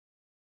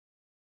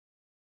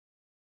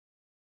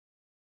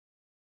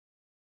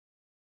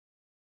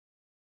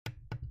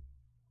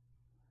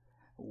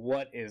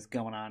What is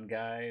going on,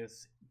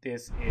 guys?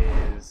 This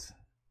is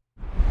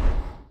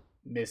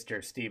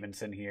Mr.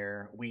 Stevenson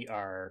here. We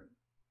are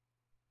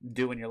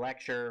doing your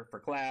lecture for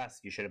class.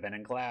 You should have been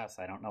in class.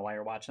 I don't know why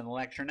you're watching the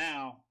lecture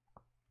now.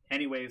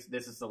 Anyways,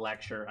 this is the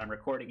lecture. I'm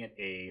recording it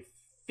a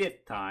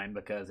fifth time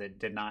because it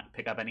did not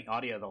pick up any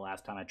audio the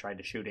last time I tried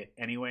to shoot it.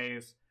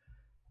 Anyways,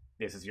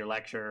 this is your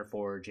lecture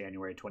for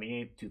January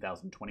 28th,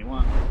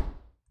 2021.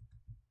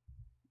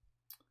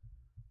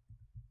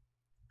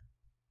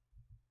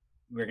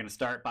 We're going to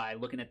start by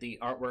looking at the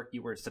artwork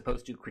you were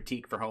supposed to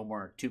critique for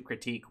homework. To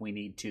critique, we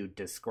need to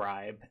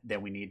describe,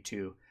 then we need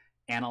to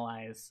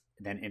analyze,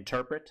 then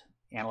interpret.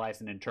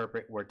 Analyze and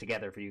interpret work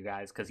together for you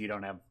guys because you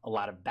don't have a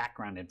lot of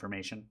background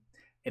information.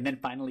 And then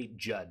finally,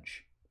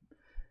 judge.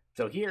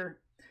 So here,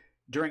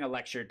 during a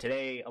lecture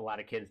today, a lot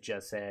of kids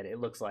just said, it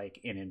looks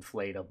like an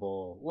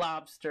inflatable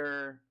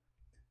lobster,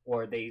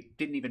 or they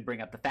didn't even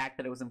bring up the fact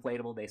that it was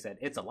inflatable. They said,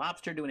 it's a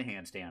lobster doing a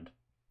handstand.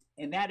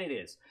 And that it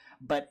is.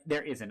 But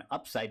there is an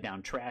upside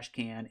down trash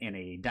can and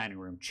a dining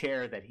room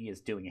chair that he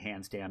is doing a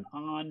handstand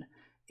on.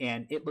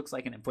 And it looks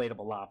like an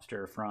inflatable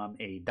lobster from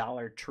a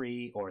Dollar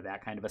Tree or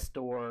that kind of a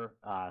store,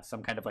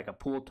 some kind of like a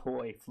pool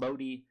toy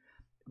floaty.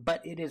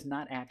 But it is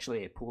not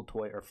actually a pool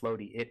toy or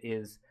floaty. It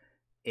is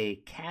a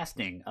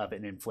casting of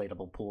an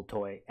inflatable pool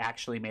toy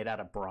actually made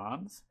out of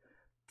bronze.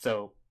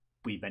 So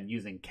we've been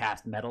using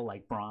cast metal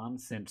like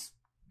bronze since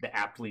the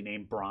aptly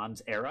named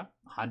Bronze Era,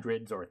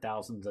 hundreds or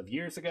thousands of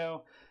years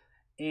ago.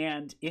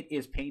 And it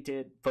is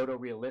painted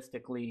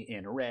photorealistically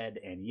in red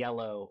and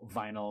yellow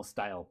vinyl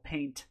style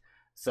paint.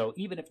 So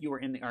even if you were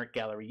in the art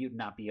gallery, you'd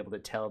not be able to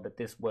tell that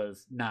this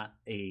was not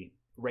a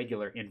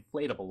regular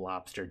inflatable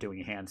lobster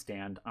doing a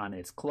handstand on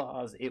its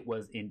claws. It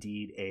was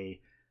indeed a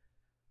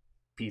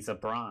piece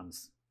of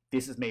bronze.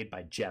 This is made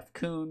by Jeff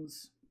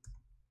Koons.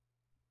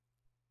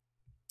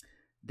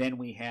 Then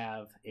we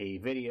have a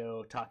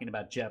video talking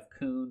about Jeff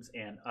Koons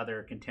and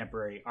other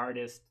contemporary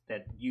artists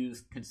that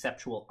use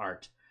conceptual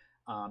art.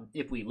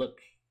 If we look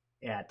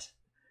at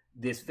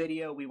this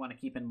video, we want to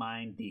keep in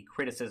mind the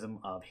criticism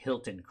of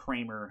Hilton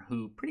Kramer,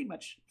 who pretty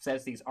much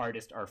says these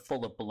artists are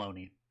full of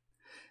baloney.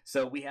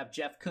 So we have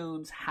Jeff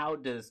Koons. How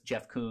does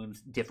Jeff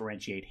Koons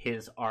differentiate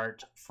his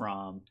art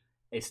from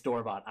a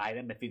store-bought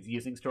item if he's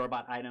using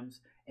store-bought items?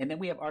 And then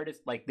we have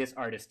artists like this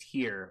artist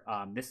here.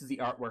 This is the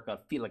artwork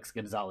of Felix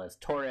Gonzalez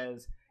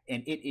Torres,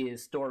 and it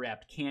is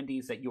store-wrapped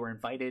candies that you are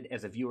invited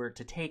as a viewer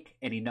to take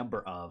any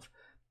number of.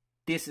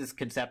 This is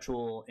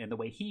conceptual, and the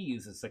way he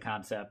uses the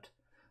concept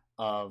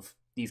of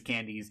these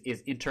candies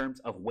is in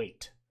terms of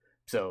weight.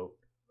 So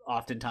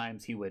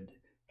oftentimes he would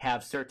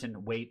have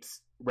certain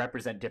weights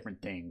represent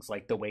different things,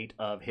 like the weight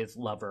of his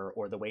lover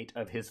or the weight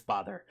of his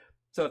father.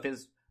 So if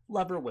his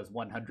lover was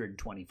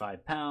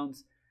 125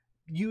 pounds,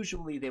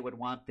 usually they would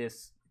want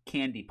this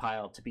candy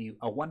pile to be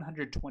a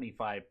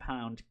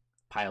 125-pound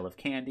pile of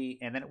candy,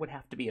 and then it would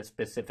have to be a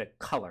specific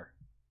color.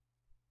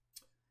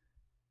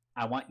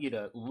 I want you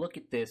to look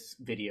at this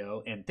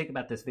video and think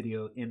about this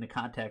video in the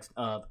context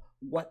of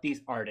what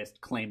these artists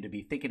claim to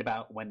be thinking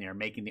about when they're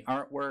making the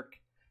artwork,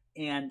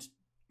 and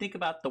think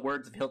about the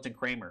words of Hilton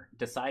Kramer.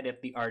 Decide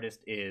if the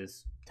artist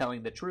is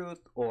telling the truth,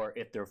 or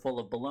if they're full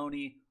of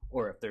baloney,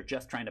 or if they're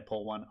just trying to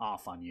pull one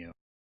off on you.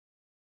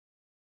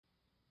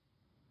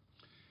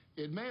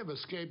 It may have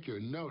escaped your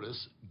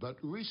notice, but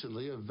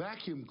recently a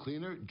vacuum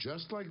cleaner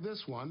just like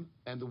this one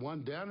and the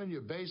one down in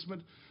your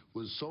basement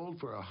was sold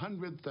for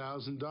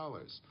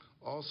 $100,000.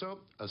 Also,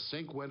 a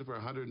sink went for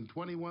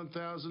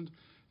 $121,000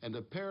 and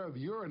a pair of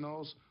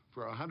urinals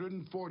for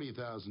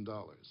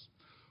 $140,000.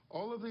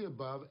 All of the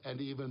above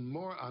and even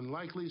more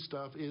unlikely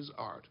stuff is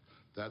art.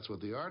 That's what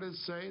the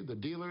artists say, the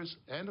dealers,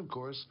 and of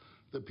course,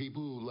 the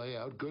people who lay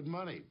out good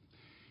money.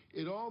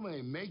 It all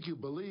may make you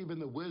believe in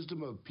the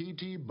wisdom of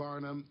P.T.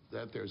 Barnum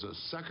that there's a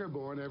sucker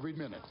born every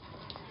minute.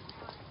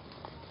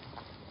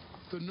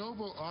 The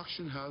Noble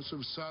Auction House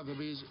of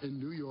Sotheby's in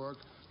New York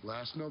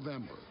last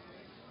November.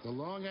 The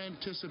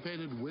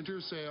long-anticipated winter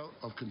sale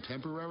of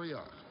contemporary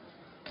art.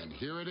 And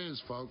here it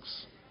is,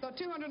 folks. Got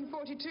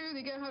 242,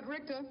 the Gerhard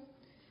Richter.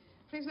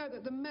 Please note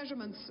that the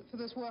measurements for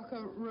this work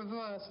are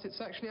reversed.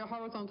 It's actually a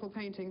horizontal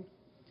painting.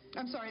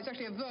 I'm sorry, it's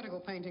actually a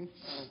vertical painting.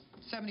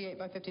 78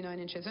 by 59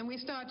 inches. And we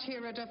start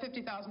here at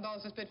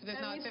 $50,000 this bid for this.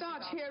 And we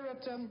start here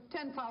at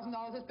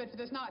 $10,000 this bid for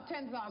this. Now at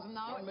 $10,000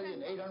 now.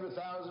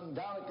 1,800,000.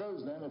 Down it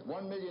goes then at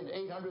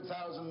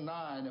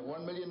 1,800,009. At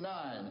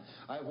 1,000,009.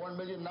 I have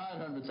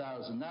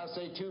 1,900,000. Now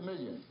say 2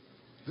 million.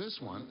 This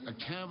one, a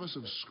canvas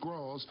of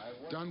scrawls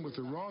done with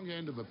the wrong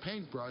end of a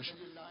paintbrush,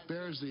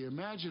 bears the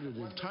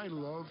imaginative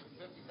title of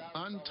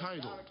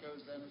Untitled.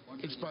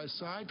 It's by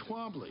Cy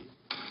Twombly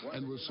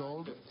and was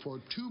sold for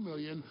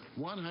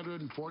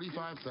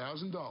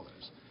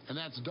 $2,145,000. And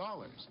that's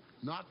dollars,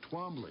 not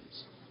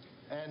Twombly's.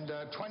 And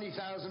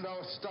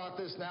 $20,000. Start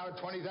this now at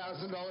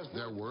 $20,000.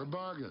 There were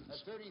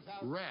bargains.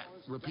 Rat,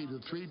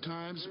 repeated 3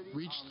 times,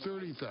 reached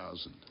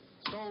 $30,000.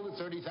 Sold at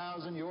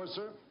 $30,000. Yours,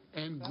 sir?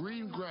 And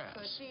green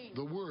grass,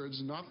 the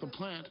words, not the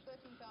plant,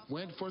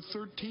 went for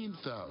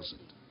 $13,000.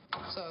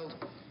 So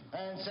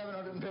and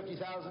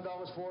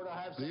 $750,000 for it.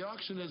 I have The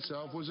auction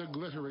itself was a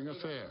glittering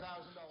affair.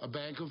 A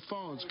bank of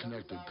phones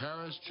connected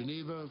Paris,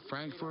 Geneva,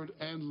 Frankfurt,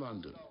 and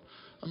London.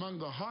 Among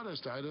the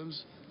hottest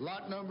items,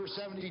 lot number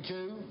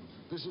 72.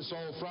 This is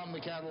sold from the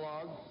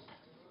catalog.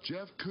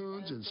 Jeff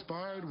Koons'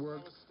 inspired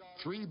work,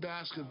 3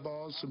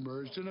 basketballs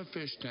submerged in a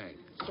fish tank.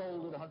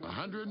 Sold at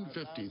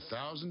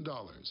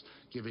 $150,000,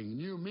 giving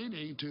new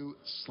meaning to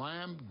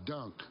slam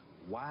dunk.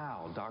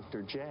 Wow,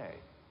 Dr. J.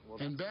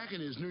 And back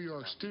in his New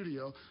York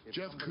studio,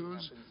 Jeff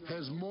Koons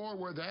has more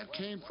where that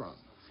came from,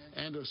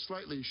 and a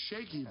slightly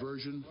shaky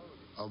version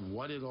of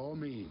what it all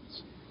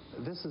means.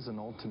 This is an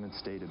ultimate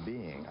state of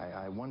being.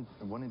 I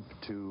wanted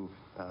to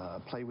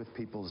play with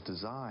people's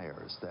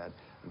desires, that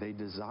they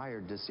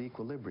desired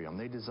disequilibrium.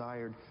 They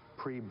desired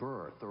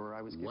pre-birth, or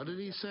I was... What did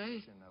he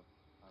say?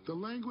 The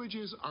language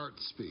is art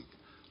speak,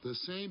 the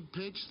same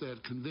pitch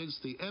that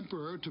convinced the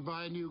emperor to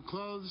buy new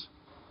clothes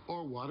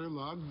or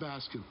waterlogged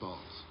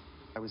basketballs.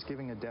 I was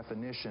giving a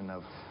definition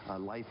of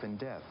life and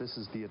death. This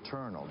is the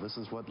eternal. This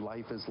is what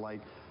life is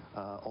like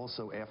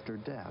also after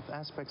death,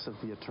 aspects of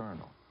the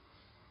eternal.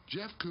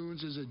 Jeff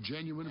Koons is a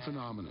genuine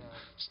phenomenon.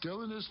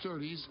 Still in his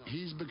 30s,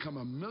 he's become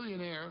a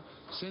millionaire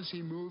since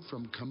he moved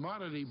from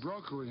commodity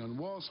brokering on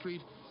Wall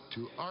Street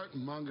to art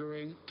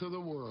mongering to the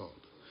world.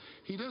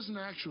 He doesn't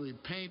actually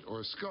paint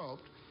or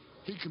sculpt.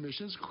 He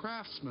commissions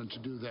craftsmen to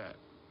do that.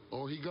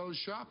 Or he goes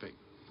shopping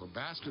for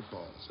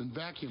basketballs and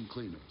vacuum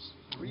cleaners.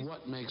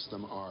 What makes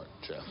them art,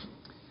 Jeff?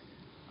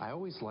 I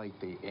always like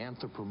the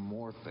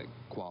anthropomorphic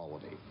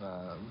quality.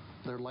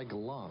 They're like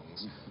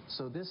lungs.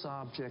 So this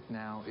object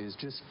now is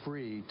just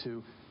free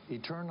to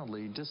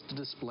eternally just to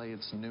display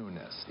its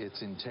newness,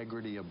 its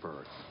integrity of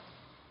birth.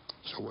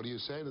 So what do you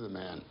say to the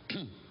man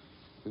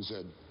who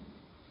said,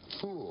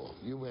 "Fool,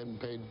 you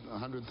hadn't paid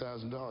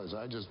 $100,000.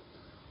 I just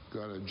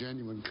got a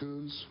genuine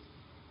Koons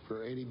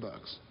for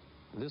 $80.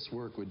 This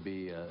work would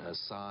be a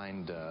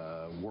signed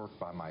work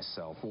by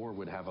myself, or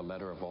would have a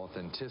letter of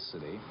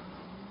authenticity.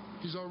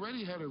 He's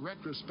already had a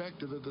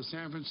retrospective at the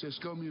San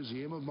Francisco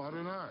Museum of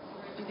Modern Art.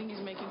 Do you think he's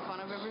making fun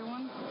of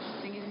everyone? Do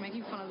you think he's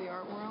making fun of the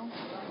art world?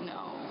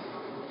 No.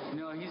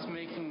 No, he's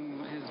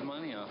making his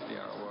money off the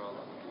art world.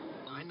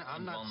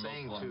 I'm not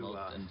saying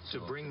to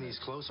bring these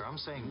closer. I'm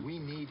saying we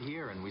need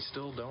here, and we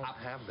still don't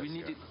have this. We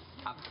need it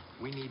up.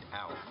 We need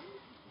out.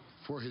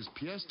 For his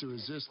pièce de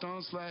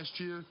résistance last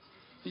year,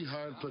 he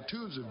hired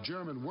platoons of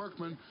German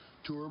workmen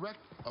to erect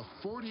a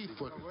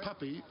 40-foot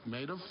puppy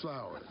made of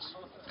flowers,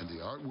 and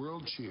the art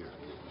world cheered.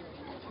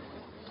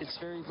 It's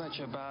very much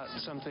about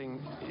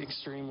something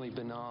extremely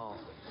banal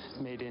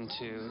made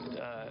into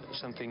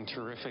something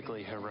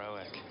terrifically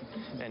heroic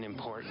and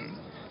important.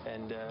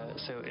 And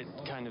so it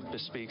kind of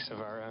bespeaks of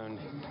our own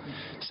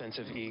sense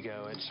of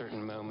ego at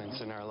certain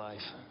moments in our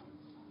life.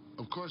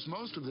 Of course,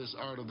 most of this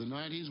art of the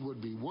 90s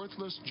would be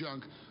worthless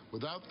junk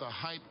without the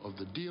hype of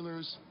the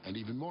dealers and,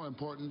 even more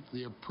important,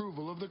 the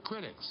approval of the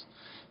critics.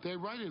 They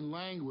write in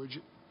language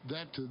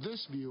that, to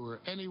this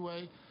viewer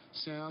anyway,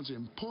 sounds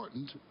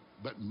important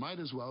but might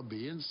as well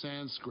be in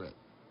Sanskrit.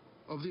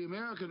 Of the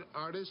American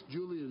artist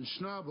Julian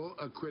Schnabel,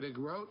 a critic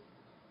wrote,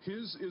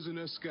 "His is an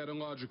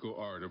eschatological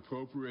art,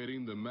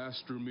 appropriating the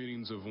master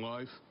meanings of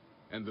life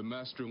and the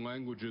master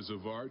languages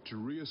of art to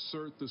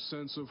reassert the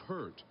sense of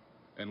hurt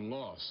and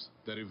loss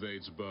that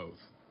evades both."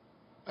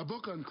 A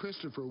book on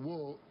Christopher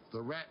Wool,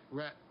 the Rat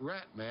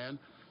Man,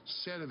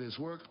 said of his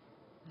work,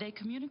 "They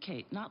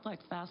communicate not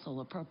like facile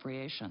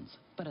appropriations,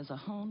 but as a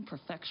honed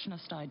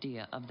perfectionist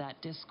idea of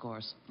that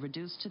discourse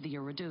reduced to the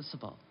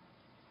irreducible,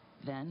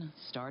 then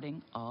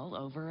starting all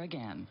over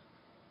again."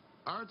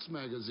 Arts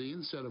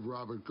Magazine said of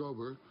Robert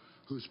Gober,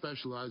 who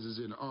specializes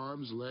in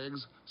arms,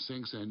 legs,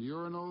 sinks, and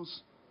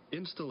urinals,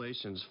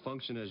 "Installations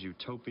function as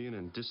utopian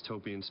and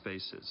dystopian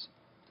spaces.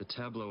 The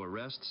tableau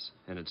arrests,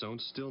 and its own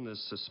stillness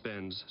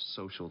suspends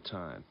social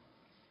time."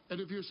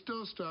 And if you're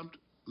still stumped,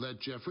 let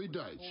Jeffrey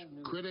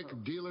Deitch, critic,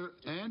 dealer,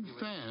 and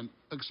fan,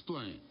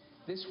 explain.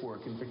 This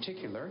work in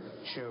particular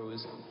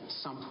shows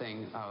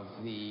something of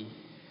the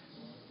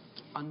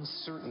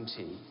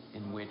uncertainty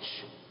in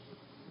which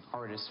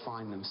artists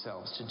find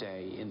themselves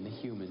today in the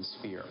human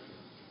sphere.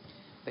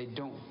 They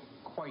don't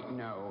quite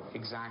know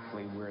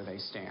exactly where they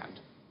stand.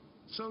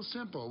 So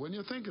simple when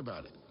you think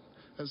about it.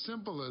 As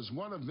simple as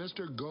one of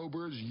Mr.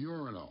 Gober's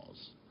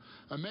urinals.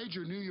 A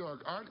major New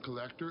York art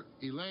collector,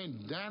 Elaine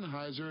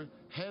Danheiser,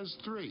 has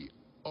 3,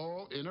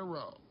 all in a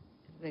row.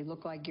 They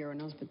look like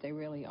urinals, but they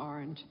really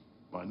aren't.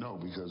 I know,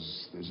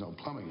 because there's no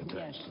plumbing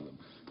attached to them.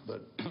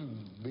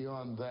 But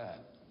beyond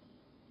that,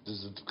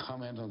 does it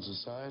comment on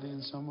society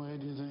in some way,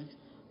 do you think?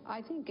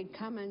 I think it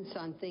comments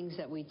on things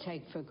that we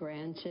take for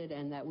granted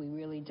and that we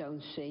really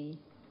don't see.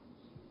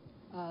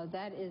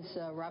 That is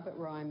Robert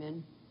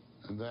Ryman.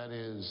 And that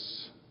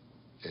is,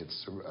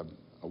 it's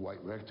a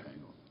white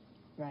rectangle.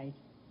 Right.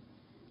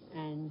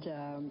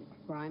 And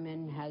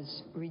Ryman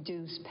has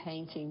reduced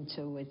painting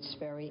to its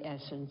very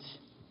essence.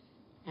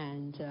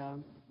 And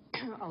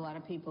a lot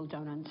of people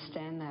don't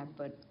understand that,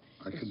 but...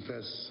 I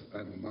confess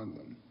I'm among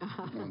them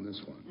on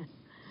this one.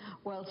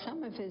 Well,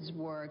 some of his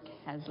work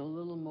has a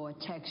little more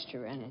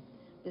texture in it,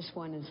 This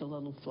one is a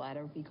little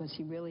flatter because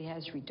he really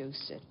has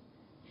reduced it.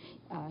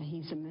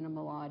 He's a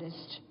minimal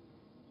artist,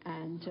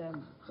 and...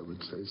 I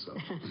would say so.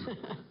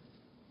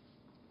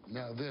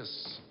 Now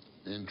this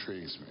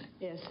intrigues me.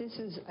 Yes, this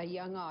is a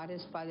young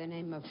artist by the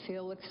name of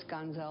Felix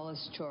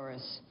Gonzalez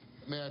Torres.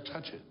 May I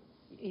touch it?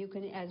 You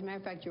can, as a matter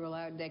of fact, you're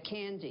allowed. They're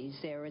candies.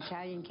 They're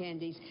Italian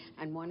candies,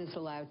 and one is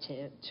allowed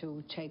to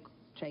take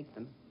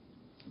them.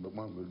 But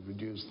one would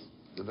reduce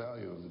the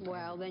value of the painting.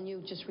 Well, then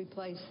you just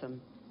replace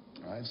them.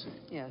 I see.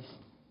 Yes.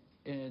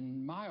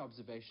 In my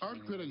observation...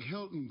 Art critic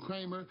Hilton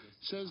Kramer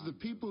says the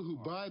people who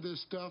buy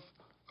this stuff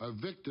are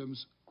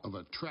victims of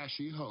a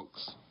trashy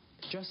hoax.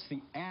 Just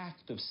the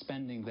act of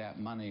spending that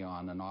money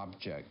on an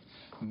object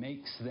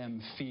makes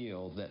them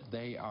feel that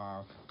they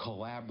are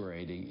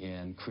collaborating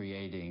in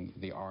creating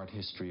the art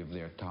history of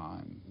their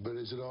time. But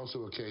is it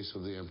also a case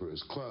of the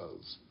emperor's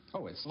clothes?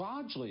 Oh, it's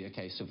largely a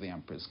case of the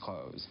emperor's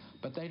clothes,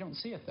 but they don't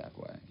see it that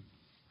way.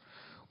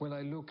 When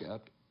I look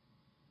at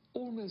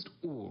almost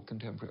all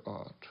contemporary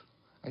art,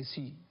 I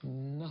see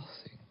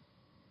nothing.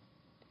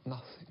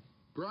 Nothing.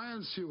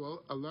 Brian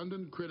Sewell, a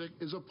London critic,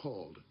 is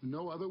appalled.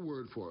 No other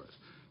word for it.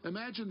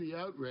 Imagine the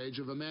outrage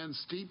of a man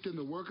steeped in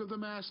the work of the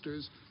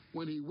masters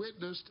when he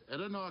witnessed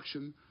at an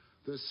auction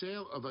the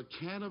sale of a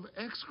can of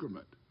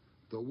excrement,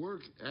 the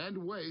work and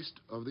waste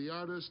of the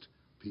artist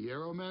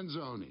Piero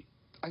Manzoni.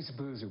 I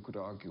suppose you could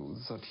argue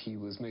that he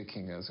was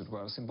making, as it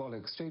were, a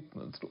symbolic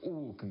statement that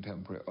all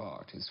contemporary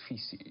art is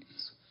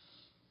feces.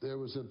 There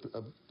was a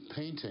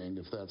painting,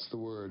 if that's the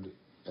word,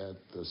 at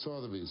the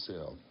Sotheby's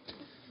sale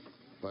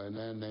by a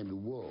man named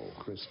Wool,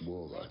 Chris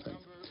Wool, I think.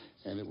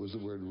 And it was the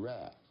word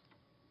rat,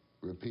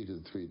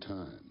 repeated 3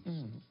 times.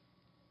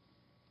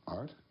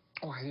 Art?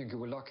 Oh, I think you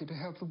were lucky to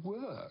have the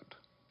word.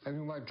 And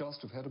you might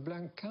just have had a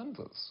blank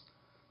canvas.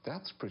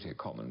 That's pretty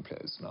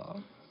commonplace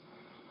now.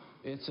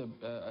 It's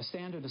a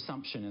standard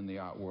assumption in the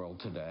art world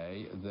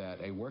today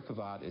that a work of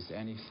art is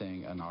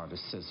anything an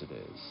artist says it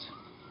is.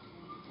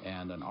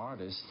 And an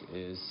artist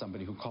is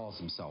somebody who calls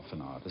himself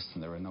an artist,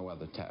 and there are no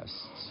other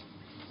tests.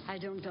 I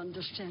don't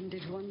understand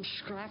it one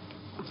scrap.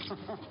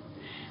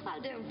 I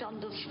don't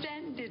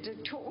understand it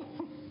at all.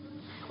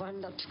 Well,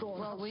 let's go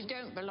on. Well, we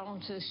don't belong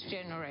to this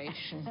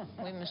generation.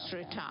 We must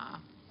retire.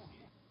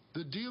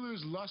 The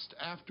dealers lust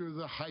after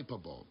the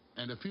hypeable,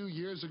 and a few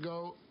years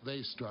ago,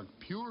 they struck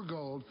pure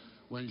gold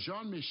when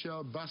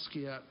Jean-Michel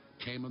Basquiat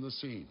came on the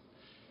scene.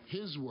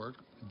 His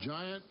work,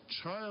 giant,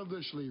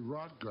 childishly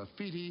wrought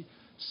graffiti,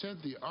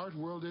 sent the art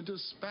world into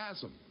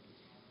spasm.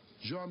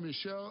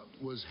 Jean-Michel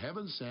was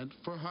heaven sent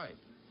for hype.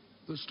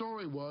 The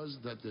story was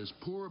that this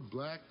poor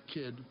black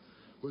kid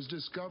was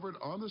discovered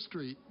on the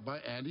street by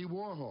Andy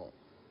Warhol.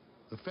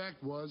 The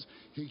fact was,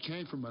 he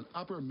came from an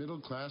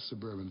upper-middle-class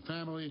suburban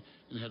family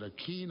and had a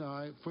keen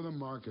eye for the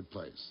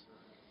marketplace.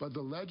 But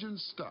the legend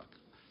stuck,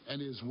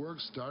 and his work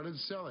started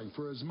selling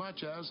for as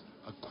much as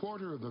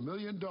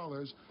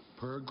 $250,000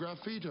 per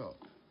graffito.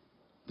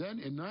 Then,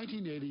 in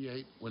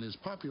 1988, when his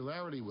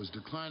popularity was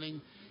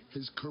declining,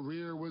 his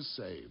career was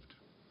saved.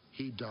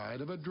 He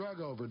died of a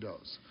drug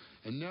overdose,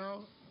 and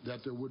now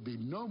that there would be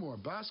no more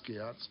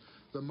Basquiats,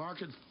 the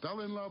market fell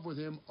in love with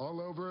him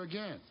all over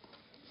again.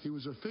 He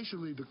was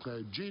officially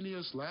declared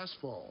genius last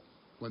fall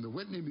when the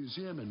Whitney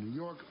Museum in New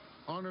York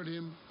honored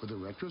him with a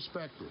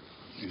retrospective.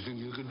 You think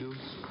you could do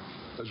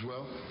as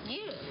well?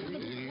 Yeah. You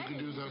think you could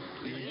do that?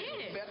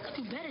 Yeah. I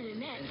do better than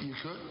that. You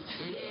could?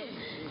 Yeah.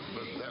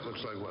 But that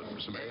looks like what?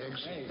 Some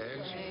eggs?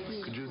 Eggs?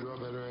 Could you draw a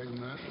better egg than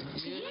that?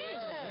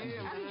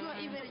 Yeah. I can draw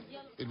even.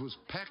 It was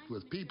packed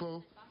with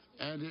people,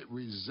 and it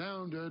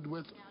resounded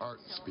with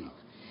art speak.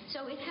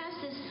 So it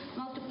has this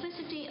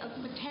multiplicity of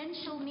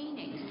potential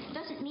meanings. It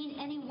doesn't mean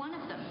any one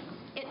of them.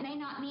 It may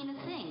not mean a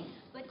thing,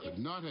 but Could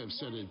not have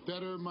said it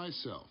better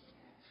myself.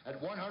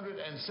 At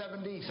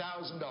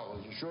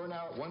 $170,000. You sure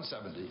now?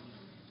 170.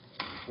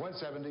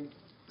 170.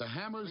 The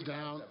hammer's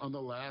down on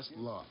the last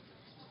lot.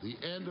 The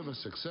end of a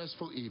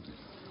successful evening.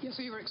 Yes,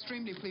 so you were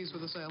extremely pleased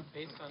with the sale.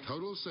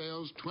 Total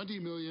sales,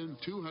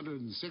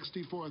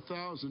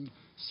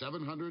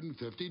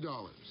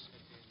 $20,264,750.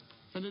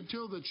 And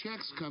until the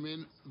checks come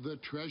in, the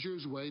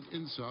treasures wait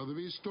in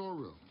Sotheby's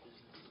storeroom.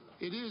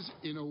 It is,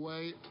 in a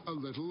way, a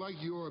little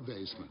like your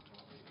basement.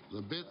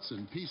 The bits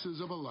and pieces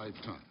of a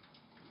lifetime.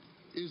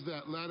 Is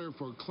that ladder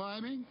for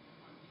climbing,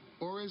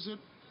 or is it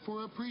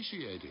for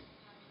appreciating?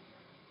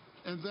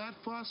 And that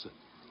faucet,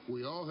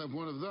 we all have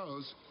one of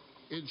those.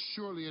 It's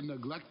surely a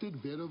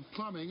neglected bit of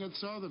plumbing at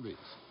Sotheby's.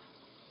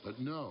 But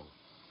no,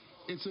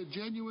 it's a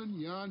genuine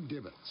Jan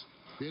Divots,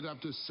 bid up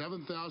to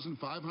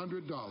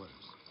 $7,500.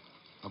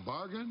 A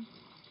bargain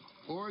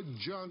or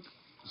junk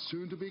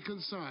soon to be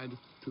consigned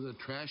to the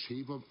trash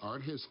heap of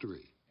art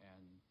history.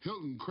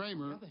 Hilton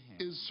Kramer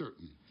is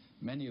certain.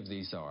 Many of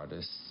these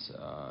artists,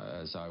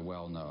 as I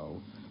well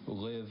know,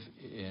 live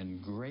in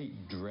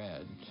great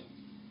dread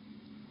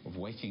of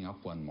waking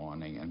up one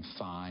morning and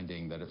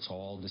finding that it's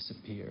all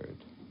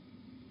disappeared.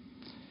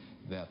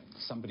 That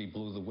somebody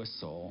blew the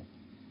whistle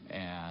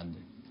and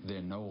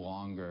they're no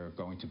longer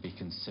going to be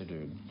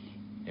considered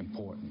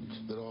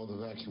important. That all the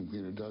vacuum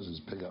cleaner does is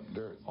pick up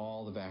dirt.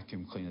 All the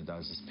vacuum cleaner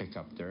does is pick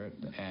up dirt,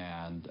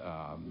 and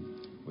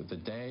with the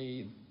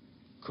day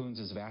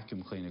Koons'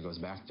 vacuum cleaner goes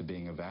back to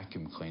being a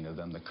vacuum cleaner,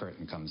 then the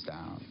curtain comes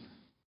down.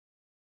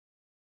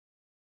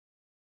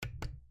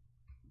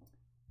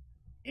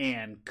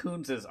 And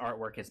Koons'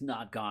 artwork has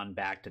not gone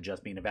back to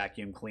just being a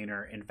vacuum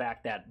cleaner. In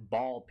fact, that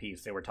ball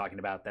piece they were talking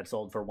about that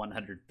sold for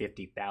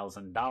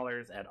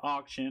 $150,000 at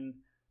auction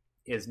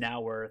is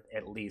now worth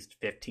at least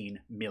 $15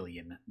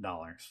 million.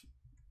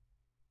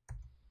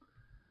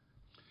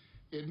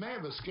 It may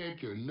have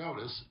escaped your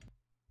notice.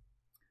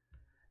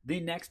 The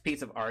next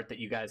piece of art that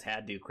you guys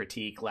had to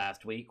critique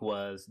last week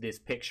was this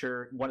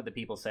picture. One of the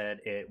people said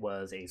it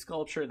was a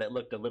sculpture that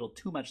looked a little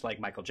too much like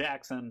Michael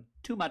Jackson,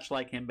 too much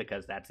like him,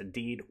 because that's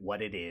indeed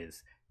what it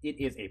is. It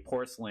is a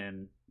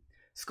porcelain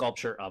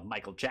sculpture of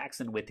Michael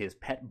Jackson with his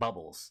pet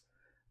Bubbles.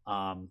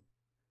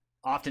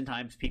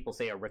 Oftentimes people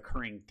say a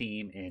recurring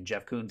theme in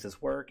Jeff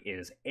Koons' work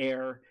is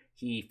air.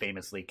 He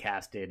famously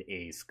casted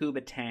a scuba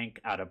tank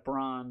out of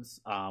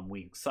bronze.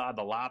 We saw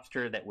the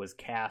lobster that was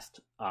cast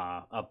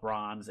of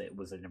bronze. It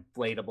was an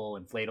inflatable.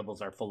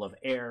 Inflatables are full of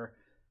air.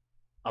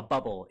 A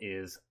bubble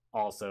is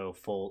also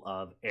full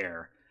of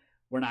air.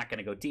 We're not going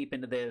to go deep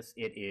into this.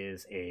 It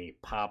is a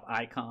pop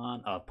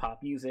icon of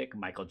pop music,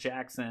 Michael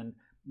Jackson,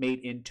 made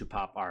into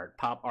pop art.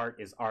 Pop art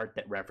is art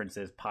that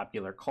references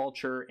popular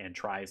culture and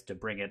tries to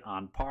bring it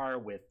on par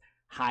with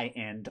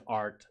high-end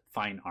art,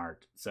 fine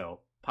art. So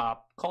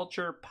pop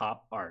culture,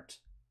 pop art.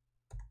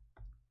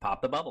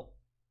 Pop the bubble.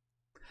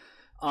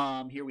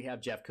 Here we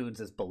have Jeff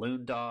Koons'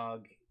 Balloon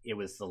Dog. It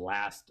was the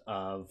last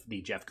of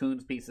the Jeff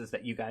Koons pieces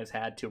that you guys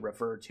had to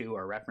refer to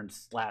or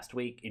reference last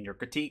week in your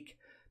critique.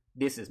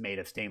 This is made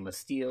of stainless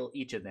steel.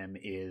 Each of them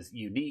is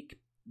unique.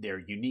 They're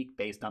unique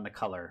based on the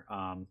color.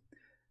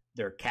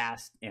 They're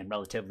cast and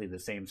relatively the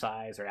same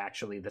size, or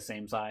actually the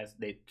same size.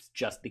 It's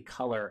just the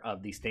color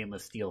of the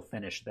stainless steel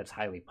finish that's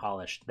highly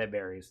polished that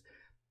varies.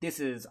 This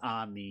is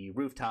on the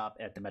rooftop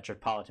at the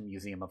Metropolitan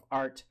Museum of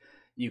Art.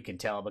 You can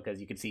tell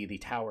because you can see the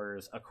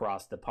towers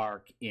across the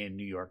park in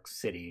New York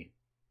City.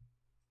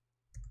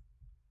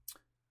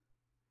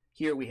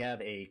 Here we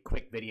have a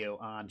quick video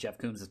on Jeff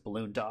Koons'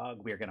 Balloon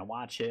Dog. We're going to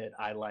watch it.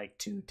 I like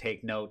to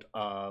take note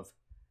of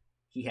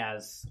he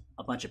has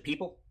a bunch of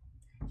people.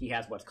 He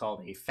has what's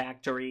called a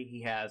factory.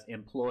 He has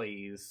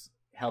employees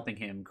helping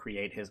him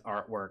create his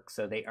artwork.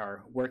 So they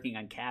are working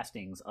on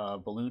castings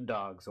of balloon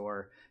dogs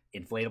or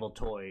inflatable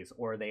toys,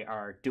 or they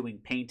are doing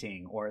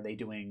painting, or are they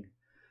doing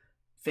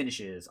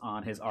finishes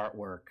on his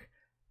artwork.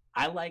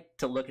 I like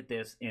to look at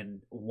this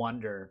and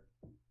wonder,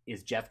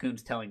 is Jeff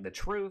Koons telling the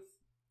truth?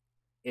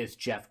 Is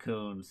Jeff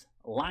Koons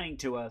lying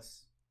to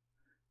us?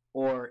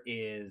 Or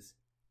is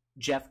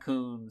Jeff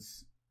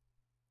Koons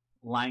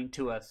lying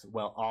to us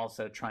while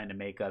also trying to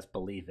make us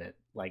believe it?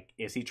 Like,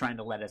 is he trying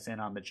to let us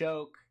in on the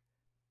joke?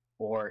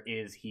 Or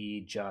is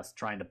he just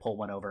trying to pull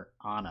one over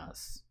on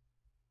us?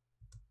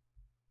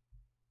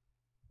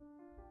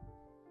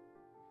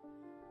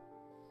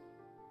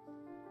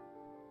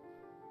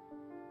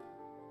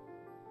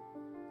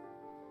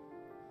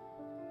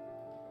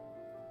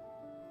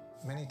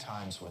 Many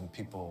times when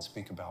people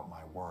speak about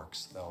my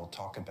works, they'll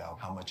talk about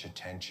how much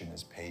attention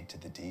is paid to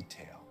the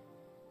detail.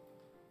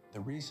 The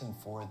reason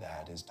for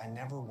that is I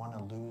never want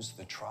to lose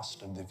the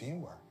trust of the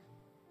viewer.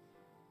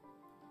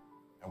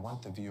 I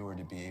want the viewer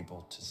to be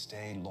able to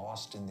stay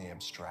lost in the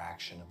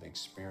abstraction of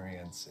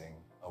experiencing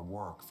a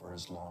work for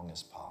as long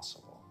as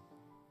possible.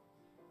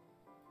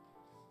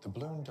 The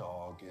Balloon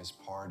Dog is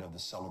part of the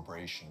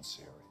Celebration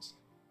series.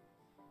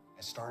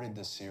 I started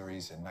the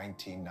series in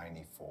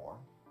 1994.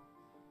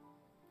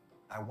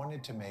 I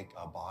wanted to make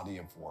a body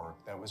of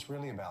work that was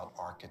really about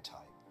archetype,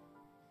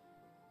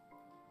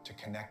 to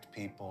connect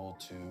people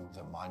to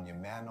the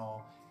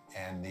monumental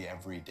and the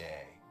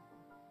everyday.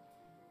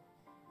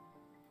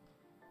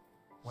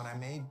 When I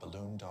made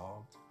Balloon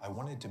Dog, I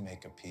wanted to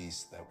make a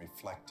piece that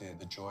reflected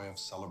the joy of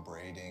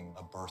celebrating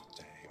a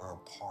birthday or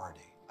a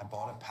party. I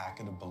bought a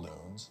packet of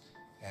balloons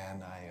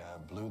and I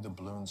blew the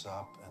balloons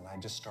up and I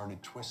just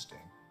started twisting.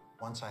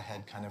 Once I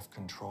had kind of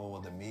control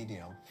of the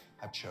medium,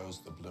 I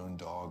chose the Balloon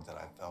Dog that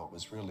I felt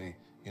was really,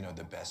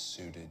 the best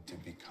suited to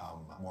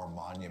become more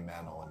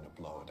monumental and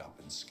to blow it up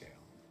in scale.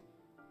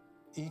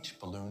 Each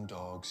Balloon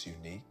Dog's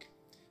unique.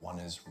 One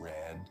is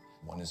red,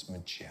 one is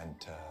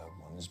magenta,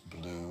 one is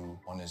blue,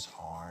 one is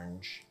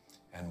orange,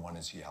 and one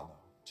is yellow,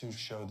 to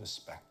show the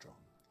spectrum.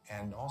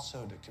 And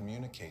also to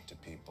communicate to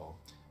people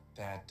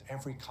that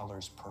every color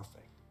is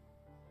perfect.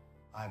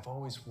 I've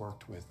always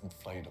worked with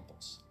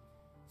inflatables.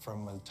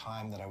 From the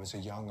time that I was a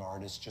young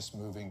artist just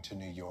moving to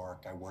New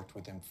York, I worked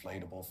with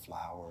inflatable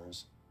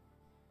flowers.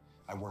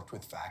 I worked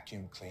with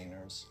vacuum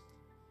cleaners,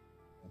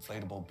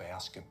 inflatable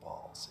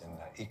basketballs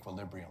in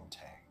equilibrium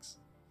tanks.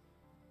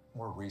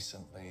 More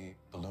recently,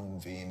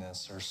 Balloon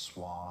Venus or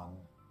Swan.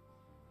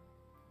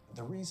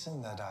 The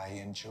reason that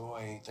I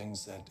enjoy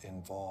things that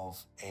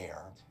involve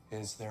air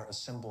is they're a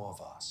symbol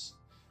of us.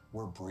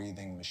 We're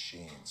breathing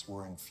machines,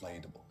 we're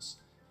inflatables.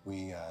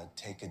 We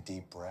take a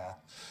deep breath,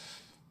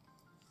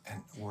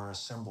 And we're a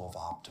symbol of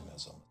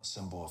optimism, a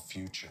symbol of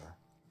future.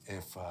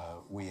 If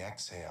we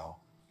exhale,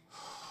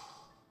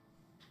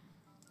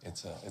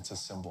 it's a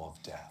symbol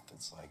of death.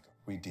 It's like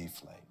we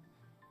deflate.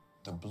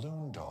 The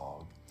balloon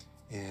dog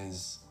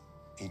is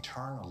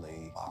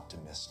eternally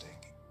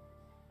optimistic.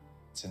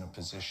 It's in a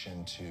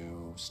position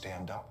to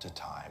stand up to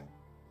time.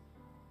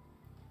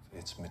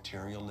 It's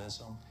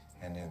materialism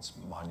and it's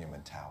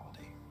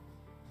monumentality.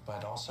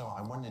 But also,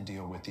 I want to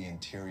deal with the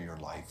interior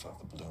life of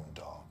the balloon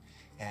dog.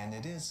 And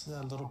it is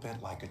a little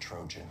bit like a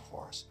Trojan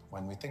horse.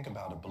 When we think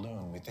about a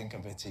balloon, we think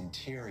of its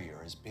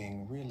interior as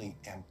being really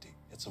empty.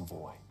 It's a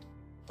void.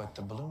 But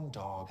the balloon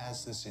dog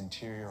has this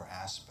interior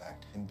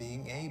aspect in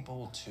being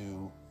able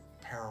to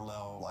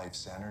parallel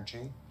life's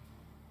energy.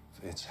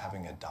 It's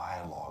having a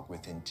dialogue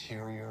with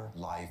interior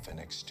life and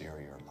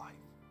exterior life.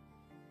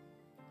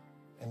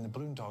 And the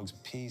balloon dog's a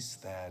piece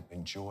that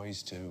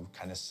enjoys to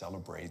kind of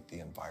celebrate the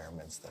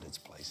environments that it's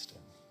placed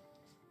in.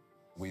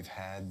 We've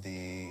had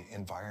the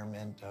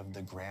environment of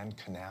the Grand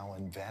Canal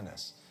in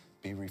Venice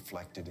be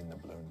reflected in the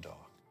balloon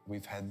dog.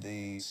 We've had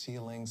the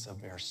ceilings of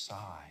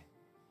Versailles,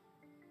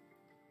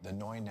 the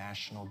Neue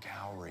National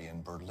Gallery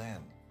in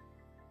Berlin,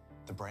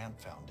 the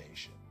Brandt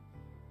Foundation,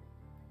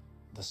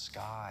 the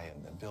sky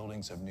and the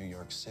buildings of New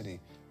York City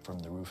from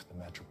the roof of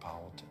the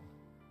Metropolitan.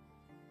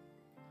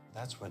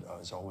 That's what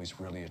has always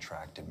really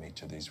attracted me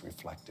to these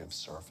reflective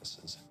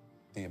surfaces.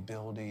 The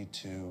ability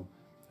to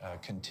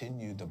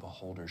continue the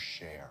beholder's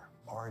share.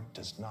 Art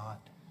does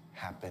not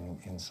happen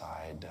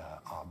inside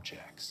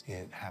objects.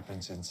 It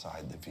happens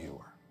inside the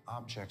viewer.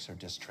 Objects are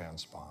just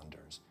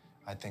transponders.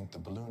 I think the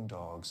balloon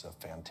dog's a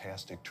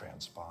fantastic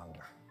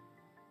transponder.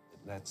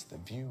 It lets the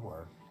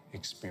viewer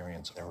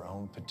experience their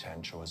own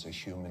potential as a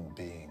human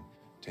being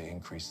to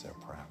increase their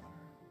parameter.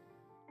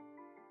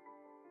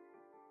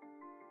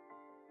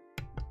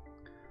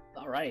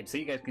 All right, so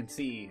you guys can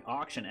see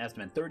auction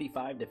estimate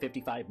 $35 to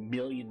 $55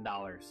 million.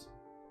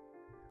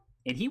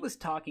 And he was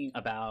talking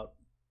about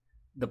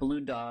the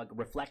balloon dog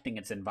reflecting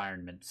its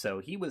environment. So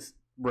he was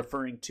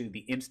referring to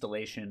the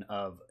installation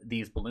of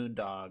these balloon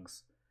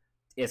dogs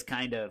as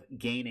kind of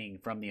gaining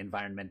from the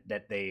environment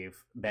that they've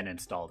been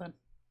installed in.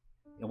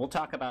 And we'll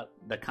talk about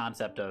the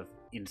concept of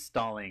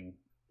installing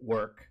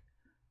work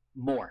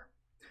more,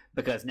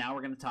 because now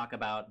we're going to talk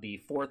about the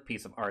fourth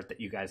piece of art that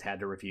you guys had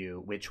to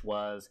review, which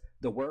was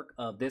the work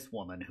of this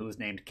woman who's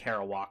named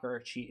Kara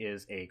Walker. She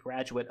is a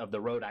graduate of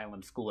the Rhode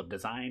Island School of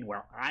Design,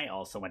 where I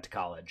also went to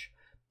college,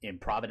 in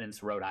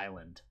Providence, Rhode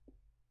Island.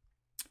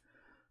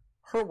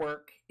 Her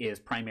work is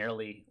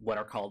primarily what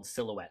are called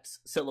silhouettes.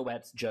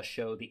 Silhouettes just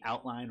show the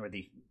outline or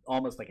the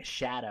almost like a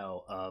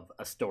shadow of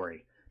a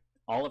story.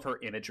 All of her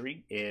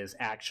imagery is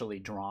actually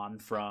drawn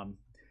from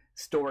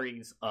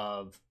stories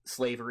of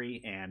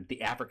slavery and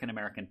the African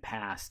American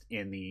past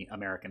in the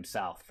American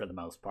South for the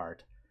most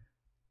part.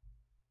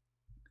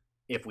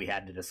 If we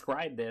had to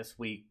describe this,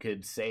 we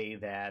could say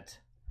that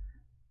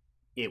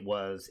it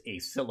was a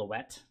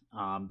silhouette,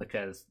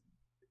 because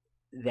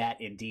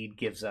that indeed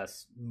gives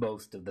us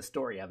most of the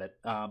story of it.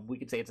 We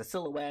could say it's a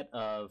silhouette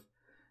of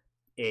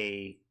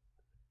a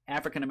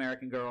African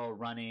American girl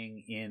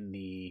running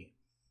in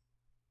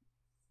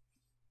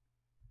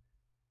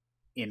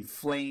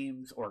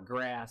flames or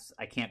grass.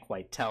 I can't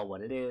quite tell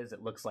what it is.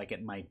 It looks like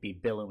it might be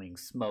billowing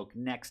smoke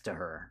next to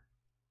her.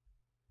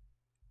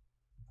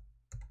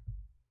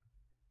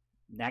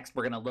 Next,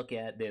 we're going to look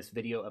at this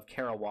video of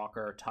Kara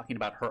Walker talking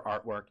about her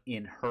artwork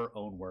in her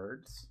own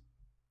words.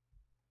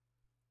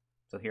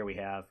 So here we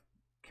have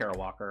Kara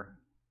Walker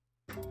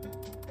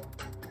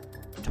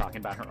talking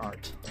about her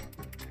art.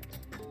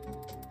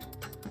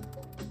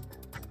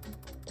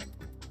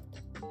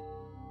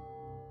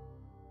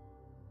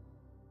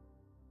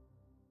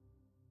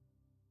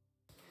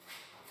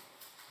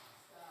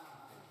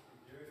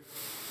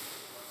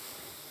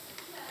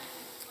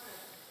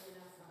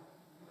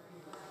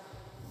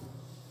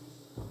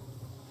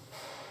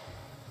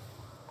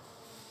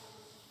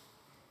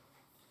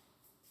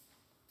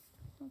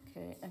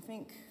 Okay, I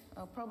think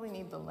I'll probably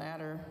need the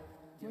ladder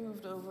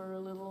moved over a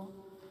little,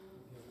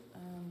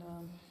 and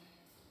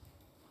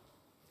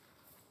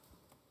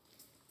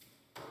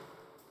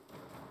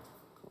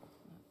cool,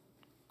 not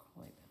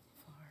quite that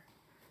far.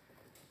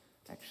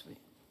 Actually,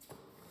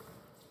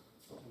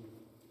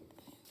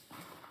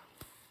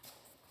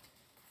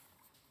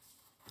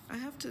 I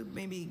have to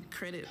maybe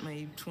credit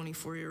my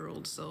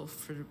 24-year-old self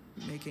for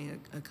making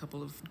a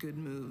couple of good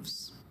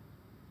moves.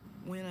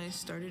 When I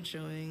started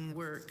showing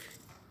work,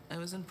 I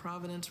was in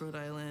Providence, Rhode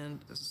Island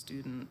as a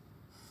student.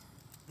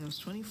 I was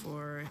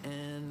 24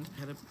 and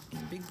had a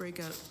big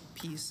breakout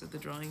piece at the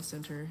Drawing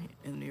Center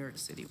in New York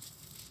City.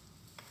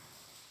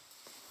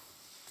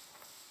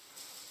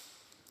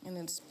 And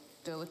it's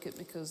delicate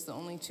because the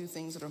only two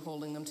things that are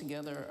holding them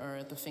together are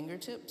at the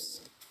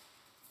fingertips.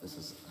 This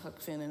is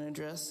Huck Finn in a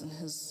dress, and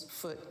his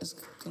foot is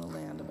going to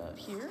land about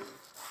here.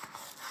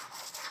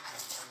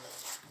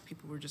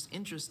 People were just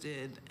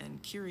interested and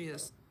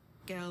curious.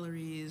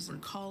 Galleries were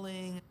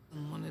calling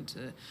and wanted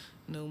to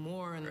know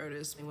more, and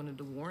artists wanted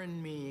to warn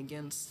me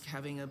against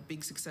having a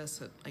big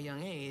success at a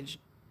young age.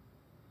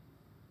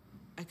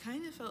 I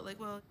kind of felt like,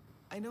 well,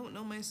 I don't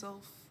know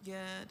myself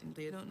yet, and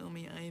they don't know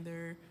me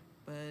either,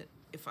 but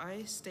if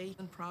I stay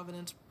in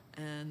Providence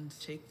and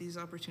take these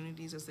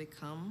opportunities as they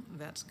come,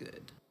 that's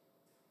good.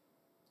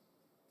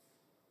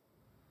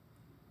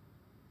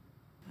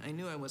 I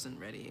knew I wasn't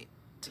ready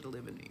to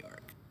live in New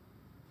York,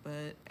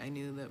 but I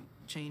knew that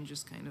change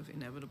is kind of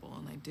inevitable,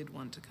 and I did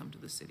want to come to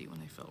the city when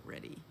I felt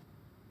ready.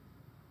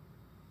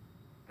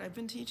 I've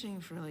been teaching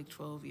for like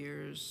 12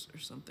 years or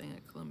something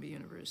at Columbia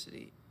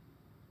University.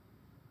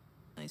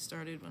 I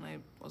started when I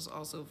was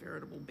also a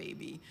veritable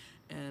baby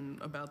and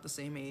about the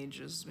same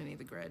age as many of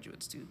the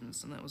graduate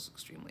students, and that was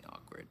extremely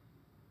awkward.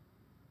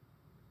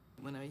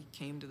 When I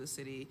came to the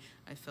city,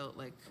 I felt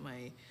like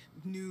my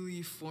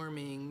newly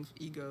forming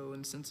ego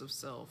and sense of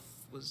self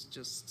was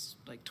just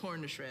like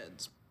torn to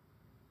shreds.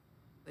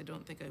 I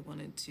don't think I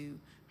wanted to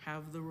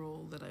have the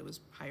role that I was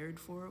hired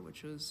for,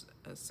 which was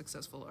a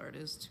successful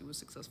artist who was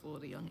successful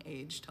at a young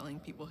age, telling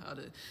people how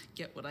to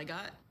get what I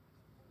got.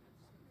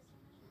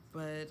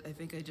 But I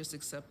think I just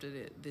accepted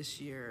it this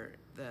year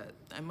that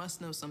I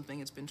must know something.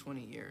 It's been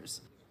 20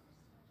 years.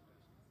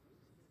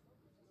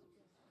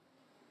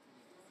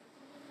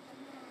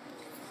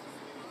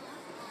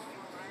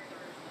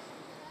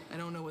 I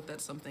don't know what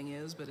that something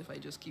is, but if I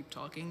just keep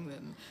talking,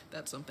 then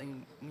that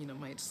something,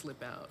 might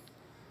slip out.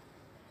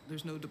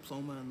 There's no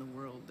diploma in the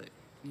world that,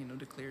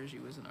 declares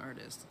you as an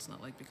artist. It's not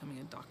like becoming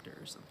a doctor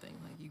or something.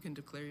 Like, you can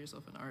declare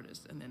yourself an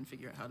artist and then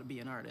figure out how to be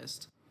an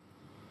artist.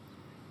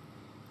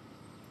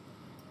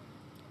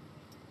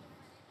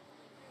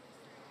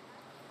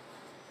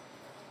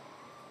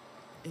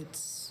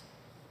 It's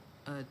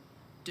a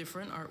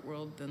different art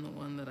world than the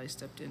one that I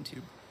stepped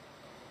into.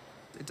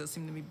 It does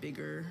seem to be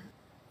bigger.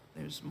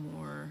 There's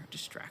more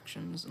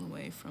distractions in a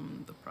way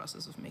from the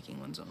process of making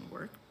one's own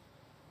work.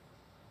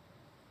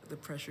 The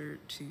pressure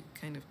to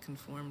kind of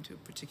conform to a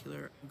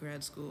particular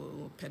grad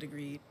school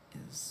pedigree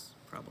is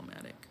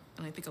problematic.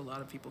 And I think a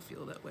lot of people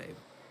feel that way.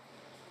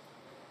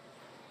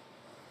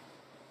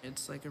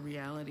 It's like a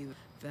reality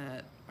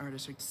that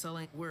artists are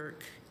selling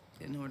work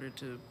in order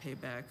to pay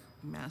back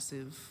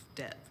massive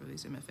debt for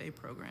these MFA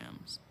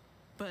programs.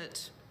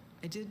 But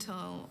I did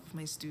tell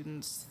my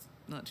students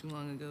not too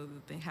long ago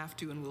that they have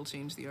to and will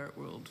change the art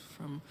world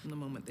from the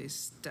moment they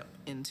step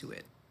into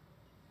it.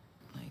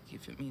 Like,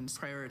 if it means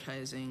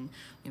prioritizing,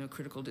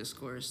 critical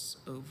discourse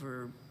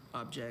over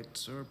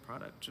objects or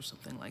products or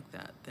something like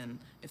that, then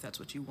if that's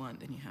what you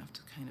want, then you have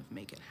to kind of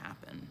make it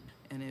happen.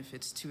 And if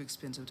it's too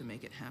expensive to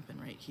make it happen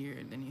right here,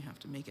 then you have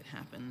to make it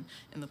happen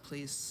in the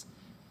place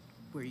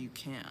where you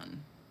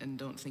can, and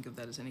don't think of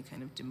that as any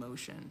kind of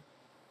demotion.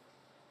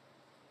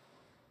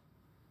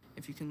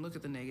 If you can look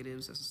at the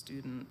negatives as a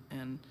student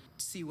and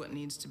see what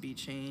needs to be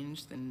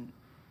changed, then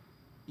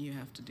you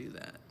have to do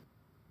that.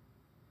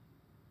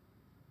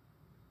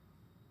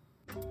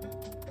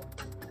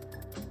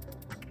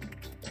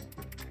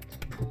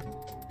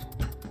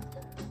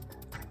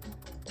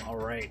 All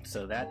right,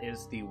 so that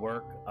is the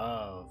work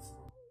of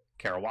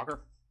Kara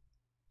Walker.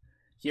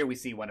 Here we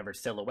see one of her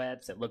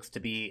silhouettes. It looks to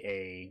be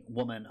a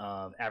woman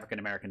of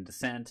African-American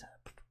descent,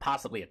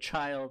 possibly a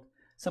child,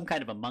 some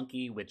kind of a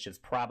monkey, which is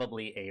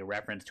probably a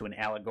reference to an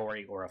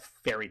allegory or a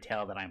fairy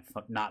tale that I'm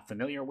not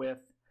familiar with.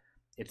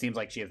 It seems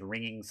like she is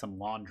wringing some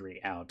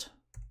laundry out.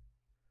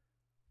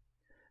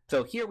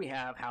 So here we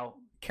have how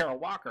Kara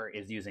Walker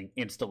is using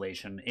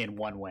installation in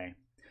one way.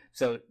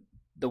 So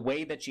the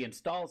way that she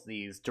installs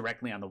these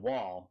directly on the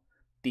wall,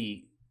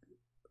 the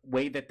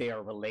way that they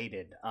are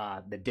related,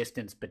 the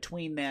distance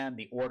between them,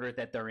 the order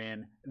that they're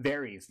in,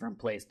 varies from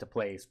place to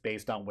place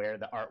based on where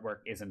the artwork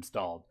is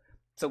installed.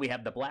 So we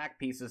have the black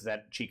pieces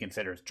that she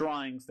considers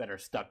drawings that are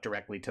stuck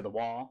directly to the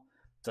wall.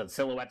 So the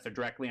silhouettes are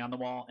directly on the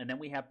wall, and then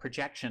we have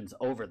projections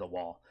over the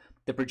wall.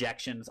 The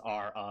projections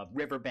are of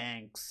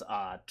riverbanks,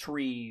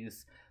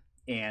 trees,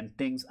 and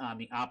things on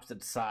the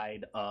opposite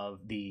side of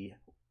the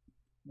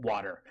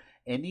water.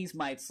 And these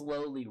might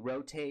slowly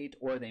rotate,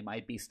 or they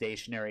might be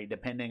stationary,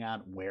 depending on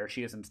where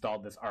she has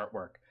installed this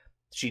artwork.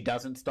 She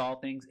does install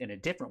things in a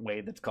different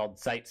way that's called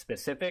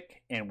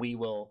site-specific, and we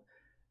will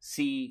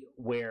see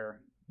where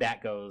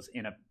that goes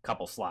in a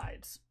couple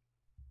slides.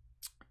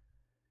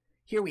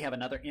 Here we have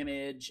another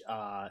image.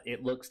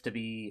 It looks to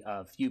be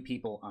a few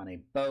people on a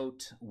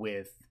boat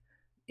with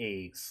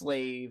a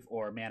slave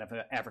or man of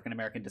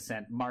African-American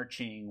descent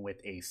marching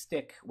with a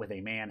stick, with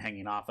a man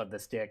hanging off of the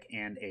stick,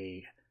 and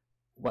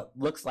what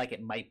looks like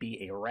it might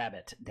be a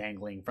rabbit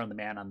dangling from the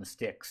man on the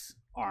stick's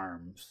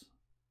arms.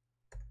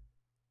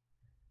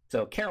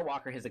 So Kara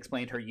Walker has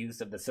explained her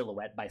use of the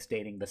silhouette by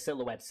stating the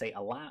silhouettes say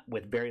a lot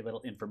with very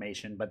little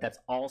information, but that's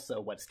also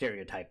what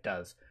stereotype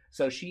does.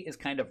 So she is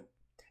kind of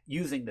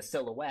using the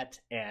silhouette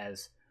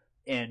as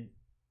in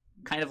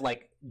kind of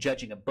like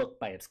judging a book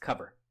by its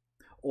cover,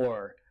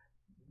 or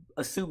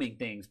assuming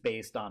things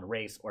based on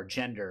race or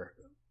gender,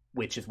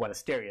 which is what a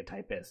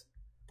stereotype is.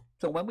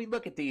 So when we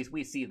look at these,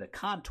 we see the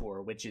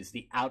contour, which is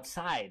the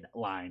outside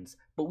lines,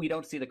 but we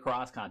don't see the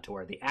cross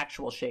contour, the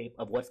actual shape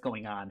of what's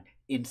going on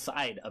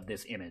inside of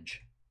this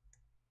image.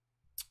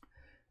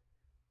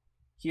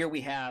 Here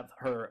we have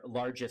her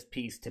largest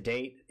piece to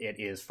date. It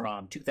is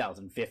from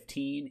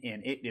 2015,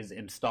 and it is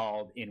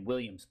installed in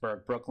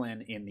Williamsburg,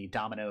 Brooklyn, in the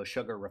Domino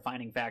Sugar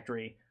Refining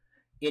Factory.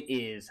 It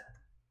is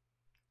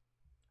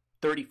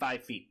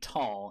 35 feet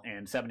tall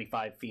and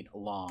 75 feet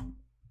long.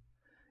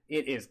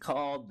 It is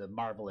called the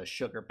Marvelous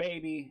Sugar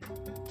Baby.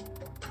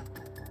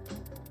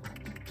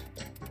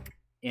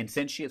 And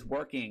since she is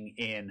working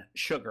in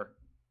sugar,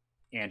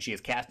 and she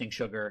is casting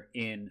sugar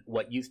in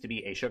what used to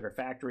be a sugar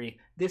factory,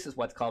 this is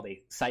what's called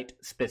a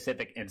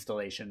site-specific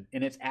installation,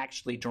 and it's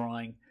actually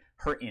drawing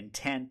her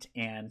intent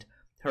and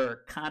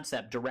her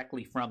concept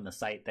directly from the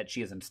site that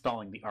she is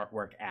installing the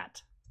artwork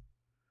at.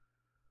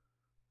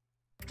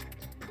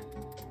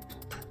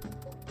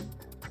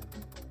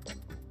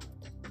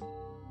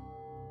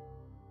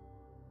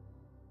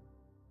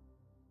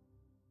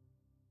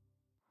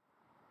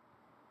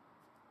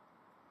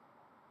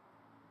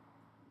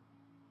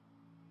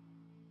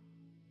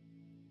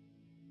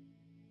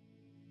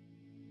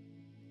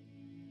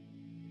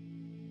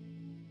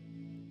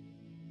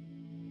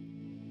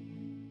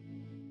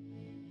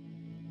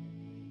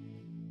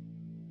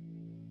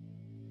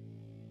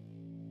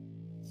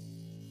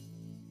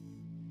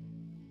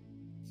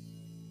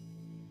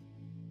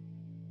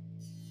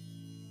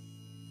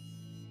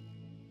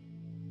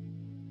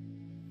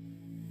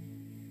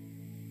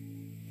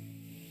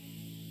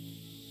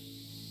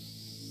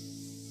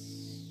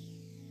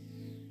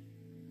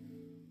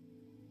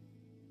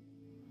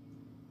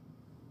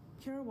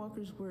 Kara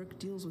Walker's work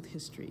deals with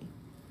history.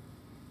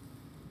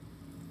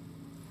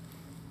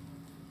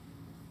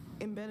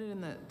 Embedded in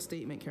that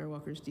statement, Kara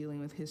Walker's dealing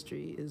with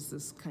history, is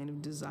this kind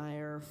of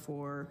desire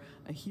for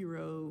a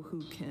hero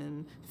who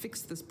can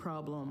fix this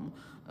problem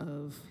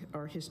of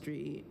our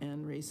history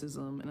and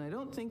racism. And I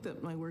don't think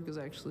that my work is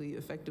actually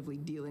effectively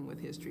dealing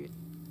with history.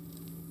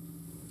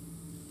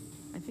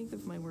 I think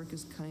that my work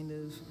is kind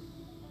of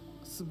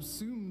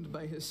subsumed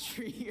by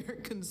history or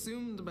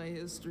consumed by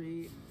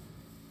history.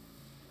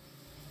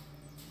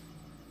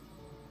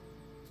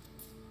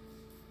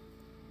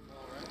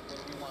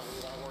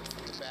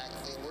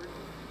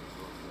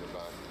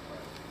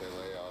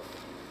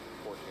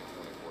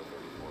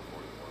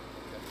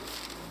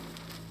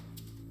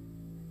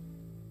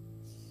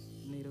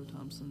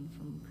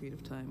 From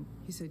Creative Time.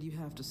 He said, "You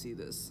have to see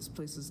this. This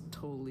place is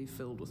totally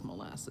filled with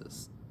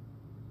molasses.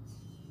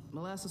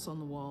 Molasses on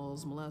the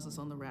walls, molasses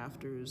on the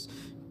rafters,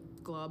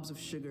 globs of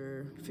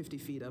sugar 50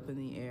 feet up in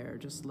the air,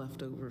 just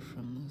left over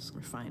from this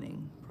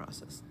refining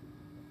process."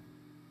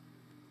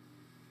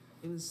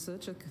 It was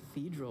such a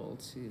cathedral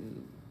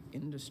to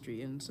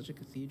industry and such a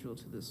cathedral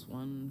to this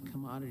one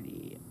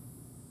commodity.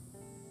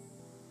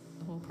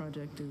 The whole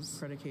project is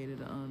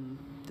predicated on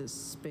this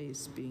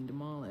space being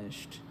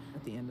demolished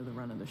at the end of the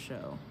run of the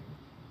show.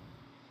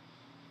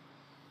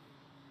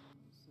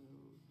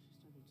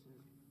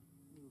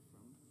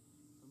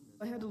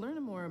 I had to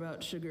learn more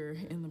about sugar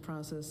in the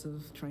process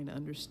of trying to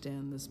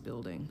understand this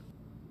building.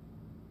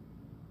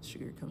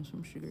 Sugar comes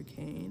from sugar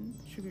cane.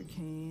 Sugar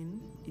cane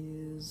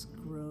is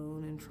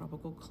grown in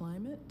tropical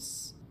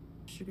climates.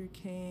 Sugar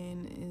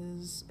cane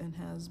is and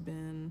has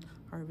been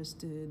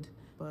harvested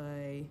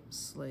by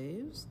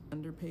slaves,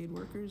 underpaid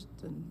workers,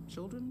 and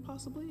children,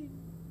 possibly.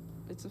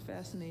 It's a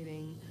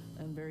fascinating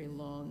and very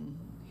long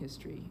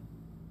history.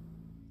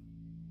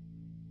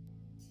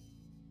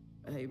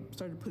 I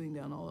started putting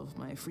down all of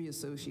my free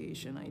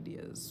association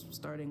ideas,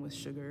 starting with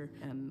sugar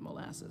and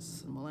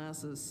molasses.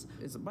 Molasses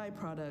is a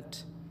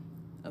byproduct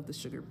of the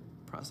sugar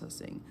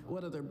processing.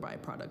 What other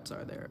byproducts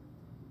are there?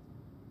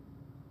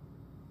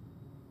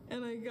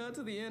 And I got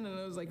to the end and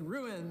I was like,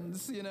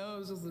 ruins, you know, it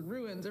was just the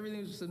ruins.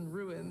 Everything was just in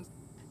ruins.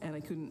 And I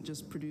couldn't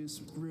just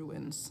produce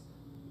ruins.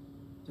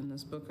 In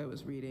this book I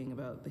was reading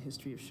about the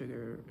history of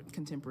sugar,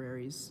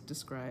 contemporaries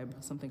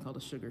describe something called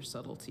a sugar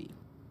subtlety.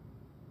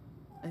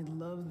 I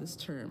love this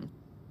term.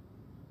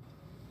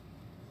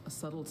 A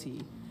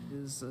subtlety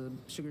is a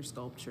sugar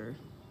sculpture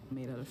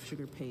made out of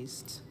sugar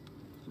paste,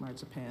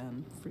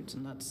 marzipan, fruits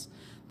and nuts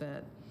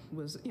that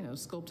was,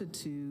 sculpted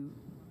to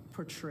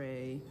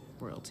portray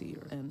royalty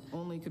and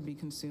only could be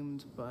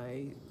consumed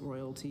by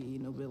royalty,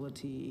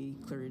 nobility,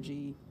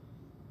 clergy.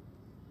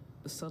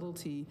 The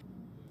subtlety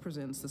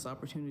presents this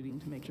opportunity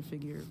to make a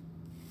figure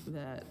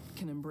that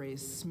can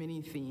embrace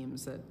many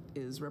themes that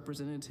is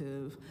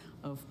representative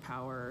of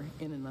power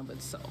in and of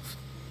itself.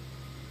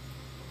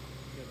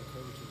 Yeah, the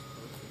curvature is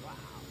perfect. Wow.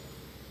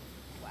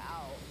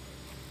 Wow.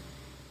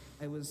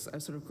 I was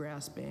sort of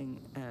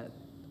grasping at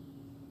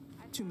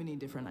too many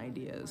different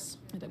ideas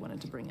that I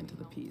wanted to bring into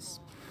the piece.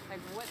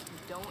 Like, what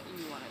don't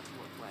you want it to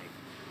look like?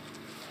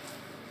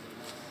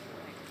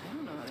 I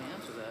don't know how to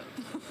answer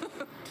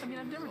that. I mean,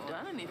 I've never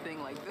done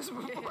anything like this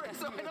before,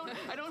 so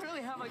I don't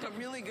really have like a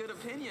really good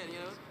opinion, you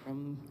know?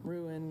 From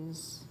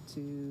ruins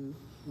to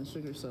the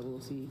sugar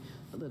subtlety,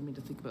 it led me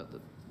to think about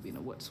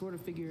what sort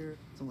of figure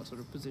and what sort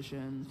of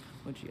position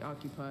would she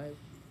occupy.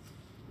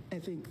 I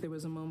think there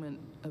was a moment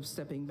of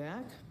stepping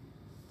back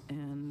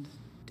and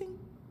ding,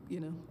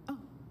 oh,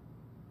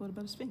 what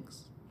about a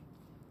sphinx?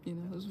 It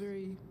was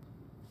very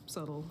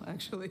subtle,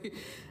 actually.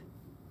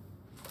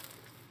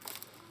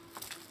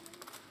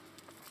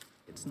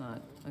 It's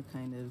not a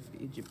kind of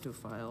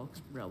Egyptophile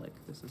relic.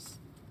 This is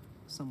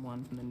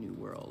someone from the New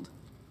World.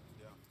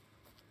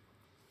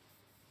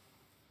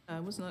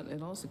 I was not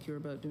at all secure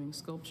about doing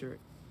sculpture.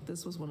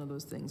 This was one of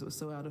those things that was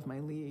so out of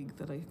my league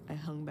that I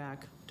hung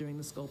back during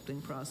the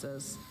sculpting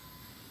process.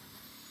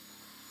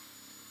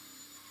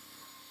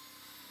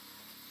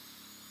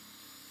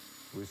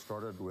 We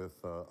started with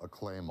a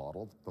clay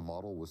model. The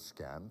model was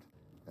scanned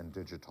and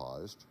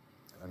digitized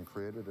and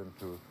created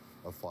into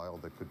a file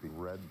that could be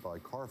read by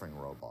carving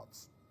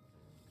robots.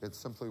 It's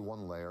simply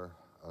one layer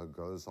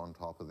goes on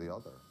top of the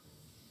other.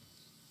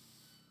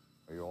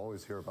 You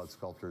always hear about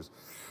sculptors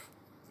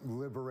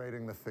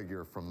liberating the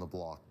figure from the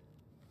block.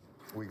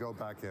 We go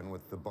back in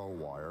with the bow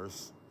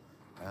wires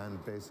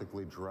and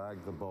basically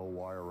drag the bow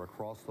wire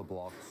across the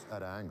blocks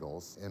at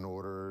angles in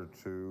order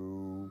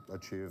to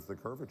achieve the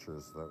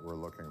curvatures that we're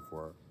looking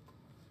for.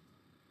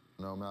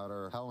 No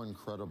matter how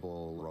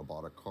incredible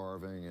robotic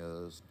carving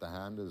is, the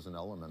hand is an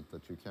element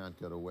that you can't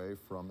get away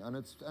from, and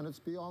it's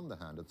beyond the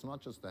hand. It's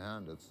not just the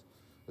hand, it's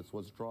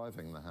what's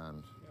driving the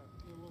hand.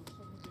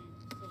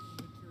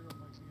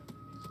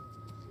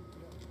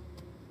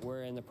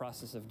 We're in the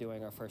process of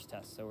doing our first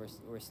test, so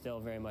we're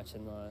still very much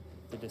in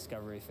the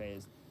discovery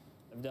phase.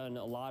 I've done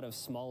a lot of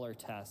smaller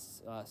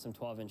tests, some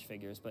 12-inch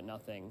figures, but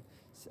nothing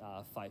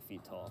 5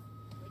 feet tall.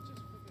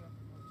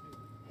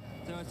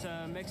 So it's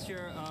a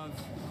mixture of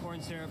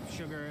corn syrup,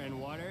 sugar, and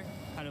water,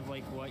 kind of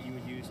like what you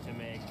would use to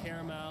make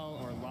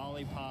caramel or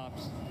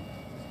lollipops.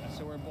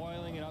 So we're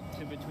boiling it up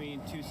to between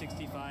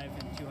 265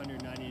 and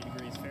 290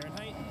 degrees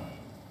Fahrenheit.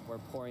 We're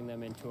pouring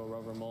them into a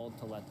rubber mold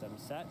to let them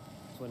set.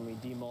 So when we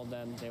demold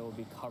them, they will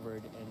be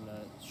covered in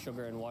the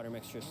sugar and water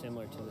mixture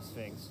similar to the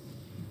Sphinx.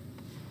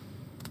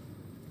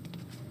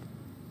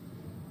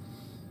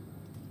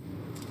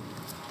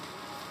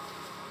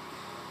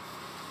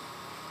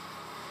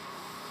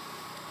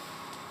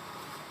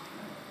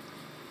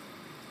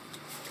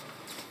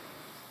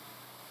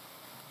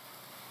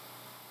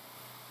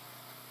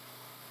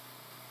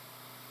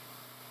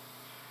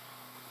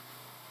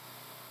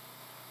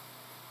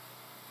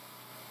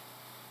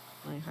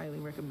 I highly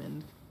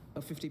recommend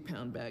a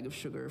 50-pound bag of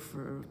sugar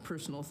for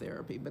personal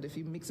therapy, but if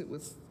you mix it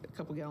with a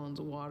couple gallons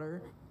of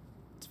water,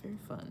 it's very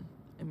fun.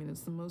 I mean,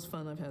 it's the most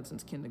fun I've had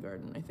since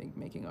kindergarten, I think,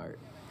 making art.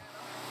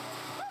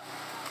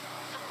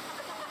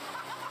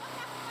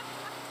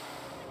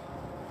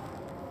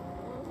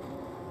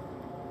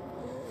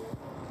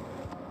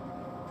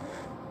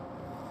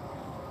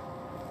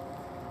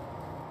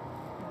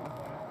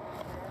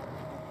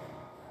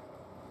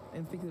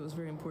 I think it was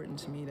very important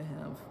to me to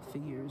have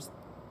figures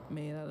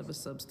made out of a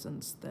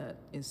substance that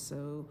is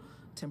so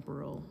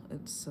temporal,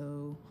 it's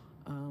so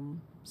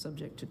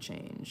subject to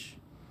change.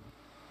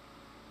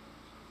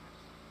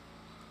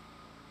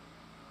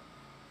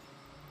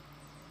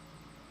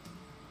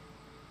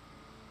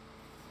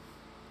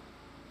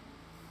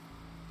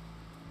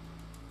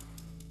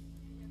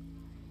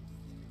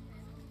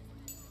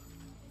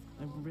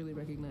 I really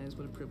recognize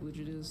what a privilege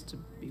it is to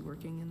be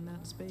working in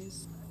that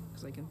space,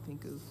 because I can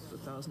think of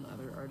 1,000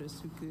 other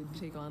artists who could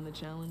take on the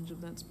challenge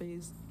of that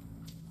space.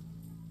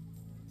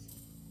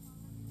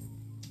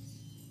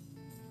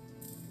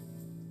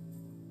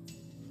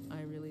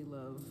 I really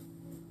love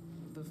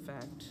the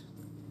fact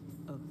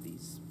of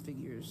these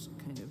figures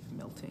kind of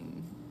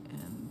melting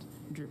and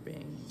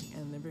dripping,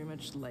 and they're very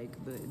much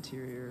like the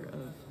interior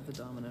of the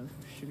Domino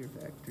Sugar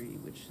Factory,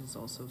 which is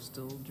also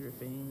still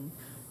dripping,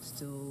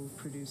 still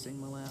producing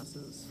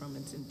molasses from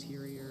its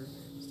interior,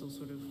 still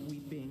sort of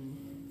weeping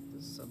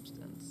the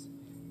substance.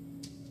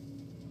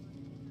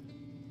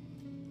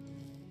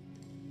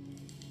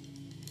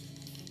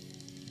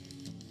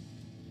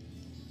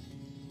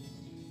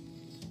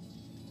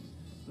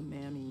 The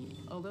Mammy,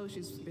 although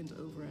she's bent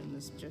over in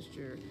this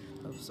gesture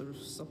of sort of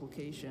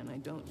supplication, I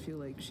don't feel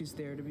like she's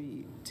there to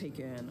be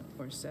taken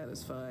or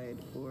satisfied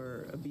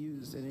or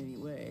abused in any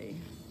way.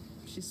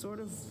 She's sort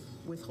of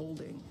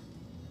withholding.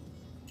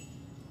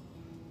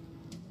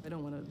 I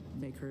don't want to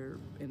make her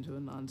into a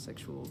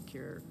non-sexual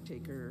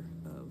caretaker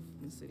of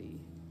the city.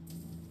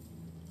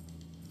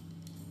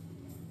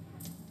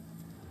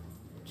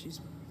 She's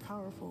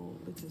powerful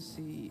because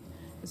she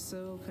is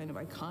so kind of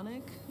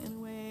iconic in a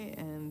way,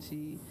 and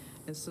she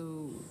is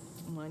so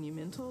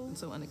monumental and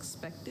so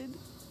unexpected.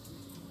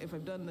 If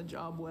I've done the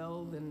job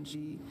well, then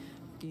she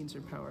gains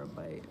her power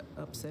by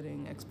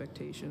upsetting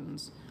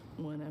expectations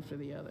one after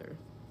the other.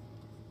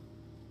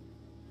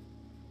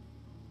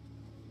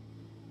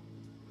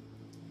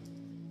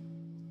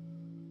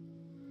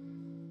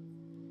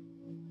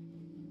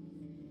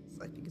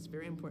 I think it's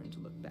very important to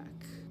look back.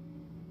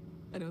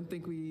 I don't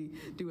think we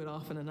do it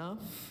often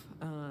enough.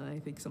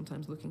 I think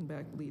sometimes looking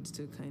back leads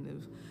to kind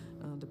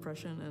of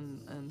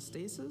depression and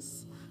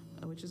stasis,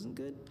 which isn't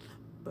good.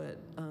 But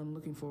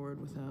looking forward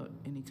without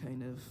any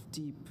kind of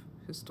deep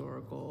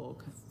historical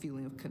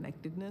feeling of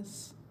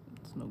connectedness,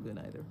 it's no good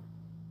either.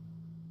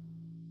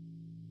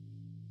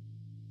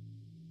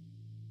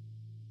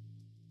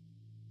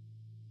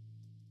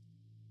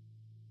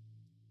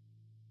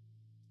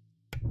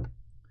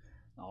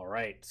 All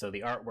right, so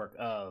the artwork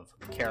of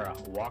Kara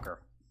Walker.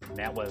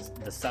 That was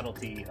The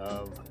Subtlety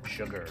of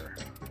Sugar.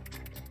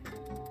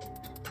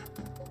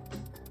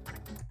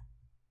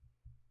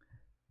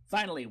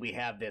 Finally, we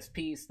have this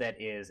piece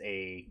that is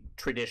a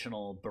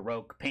traditional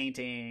Baroque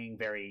painting,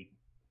 very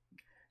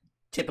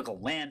typical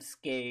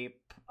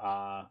landscape,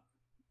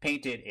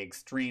 painted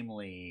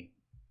extremely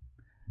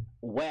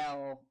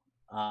well.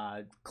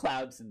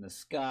 Clouds in the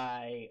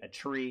sky, a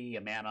tree,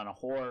 a man on a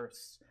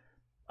horse.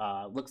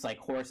 Looks like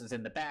horses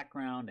in the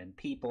background and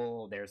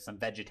people. There's some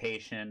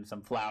vegetation,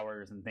 some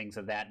flowers and things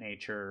of that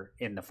nature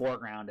in the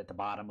foreground at the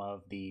bottom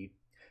of the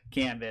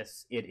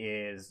canvas. It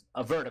is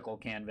a vertical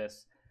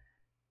canvas.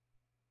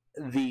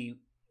 The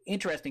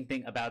interesting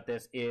thing about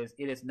this is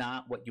it is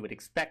not what you would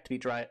expect to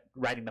be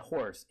riding the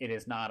horse. It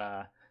is not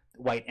a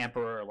white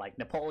emperor like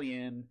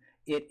Napoleon.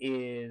 It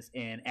is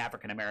an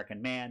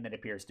African-American man that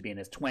appears to be in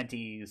his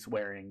 20s,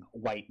 wearing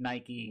white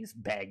Nikes,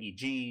 baggy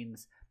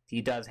jeans.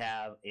 He does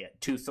have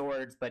 2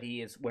 swords, but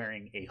he is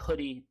wearing a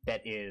hoodie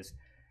that is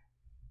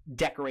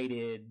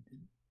decorated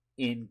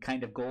in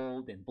kind of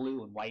gold and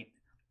blue and white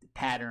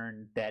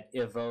pattern that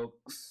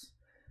evokes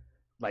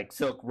like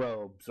silk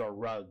robes or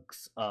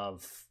rugs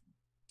of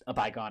a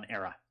bygone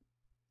era.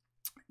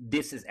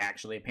 This is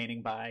actually a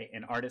painting by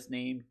an artist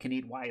named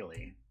Koons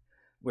Wiley.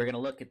 We're going to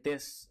look at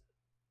this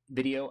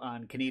video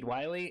on Koons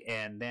Wiley,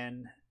 and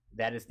then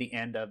that is the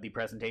end of the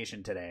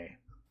presentation today.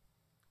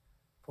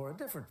 For a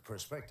different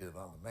perspective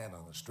on the man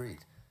on the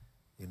street,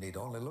 you need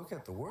only look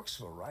at the works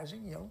of a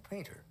rising young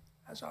painter,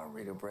 as our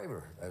Rita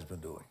Braver has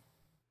been doing.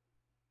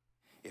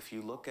 If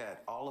you look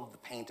at all of the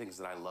paintings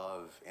that I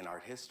love in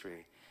art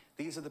history,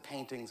 these are the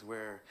paintings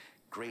where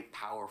great,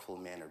 powerful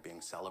men are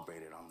being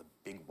celebrated on the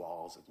big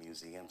walls of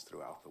museums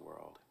throughout the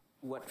world.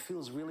 What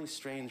feels really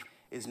strange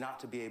is not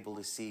to be able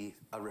to see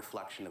a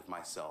reflection of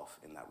myself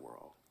in that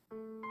world.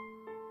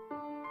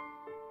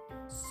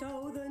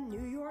 So the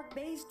New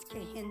York-based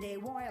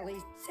Koons Wiley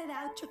set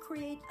out to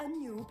create a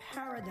new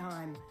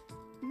paradigm.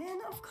 Men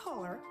of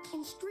color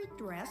in street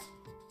dress,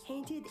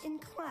 painted in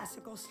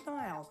classical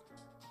style,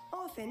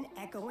 often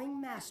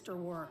echoing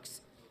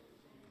masterworks.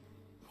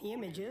 The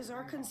images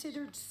are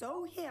considered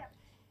so hip,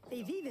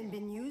 they've even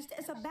been used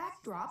as a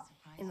backdrop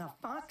in the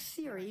Fox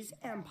series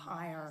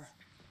Empire.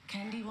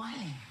 Koons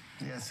Wiley.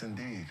 Yes,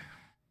 indeed.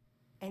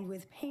 And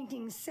with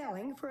paintings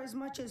selling for as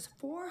much as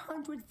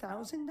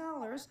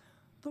 $400,000,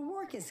 the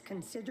work is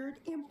considered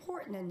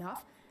important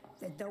enough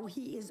that though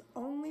he is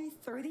only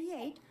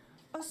 38,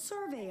 a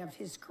survey of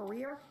his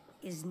career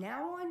is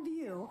now on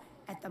view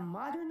at the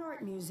Modern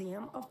Art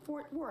Museum of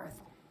Fort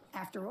Worth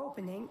after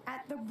opening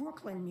at the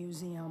Brooklyn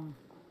Museum.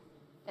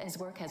 His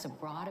work has a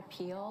broad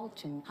appeal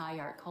to high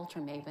art culture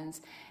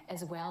mavens,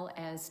 as well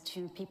as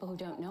to people who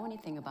don't know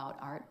anything about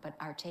art, but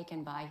are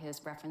taken by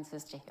his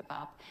references to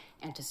hip-hop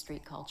and to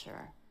street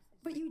culture.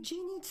 But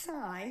Eugenie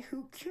Tsai,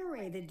 who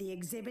curated the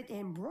exhibit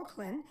in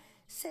Brooklyn,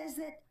 says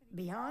that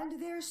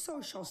beyond their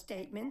social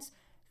statements,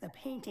 the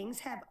paintings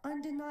have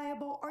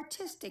undeniable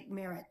artistic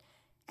merit,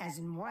 as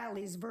in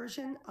Wiley's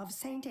version of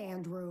St.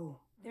 Andrew.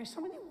 There's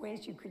so many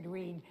ways you could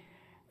read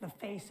the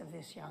face of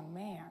this young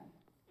man.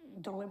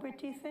 Deliberate,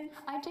 do you think?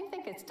 I do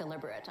think it's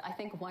deliberate. I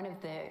think one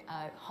of the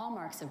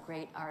hallmarks of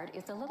great art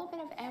is a little bit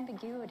of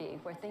ambiguity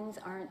where things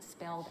aren't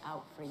spelled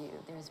out for you.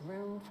 There's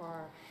room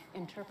for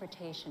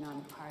interpretation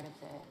on the part of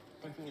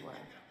the viewer.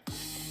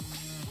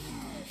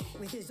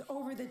 With his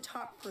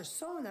over-the-top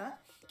persona,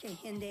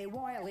 Koons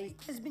Wiley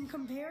has been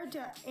compared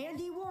to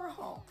Andy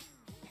Warhol.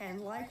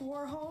 And like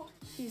Warhol,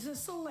 he's a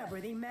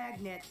celebrity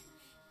magnet.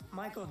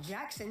 Michael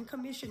Jackson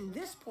commissioned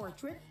this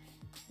portrait.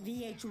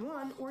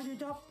 VH1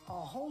 ordered up a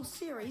whole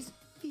series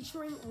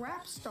featuring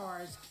rap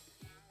stars.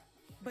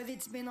 But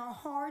it's been a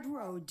hard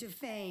road to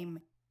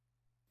fame.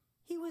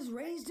 He was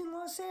raised in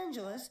Los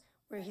Angeles,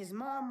 where his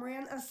mom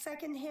ran a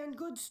second-hand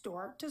goods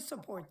store to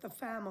support the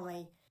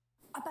family.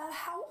 About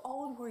how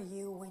old were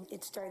you when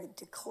it started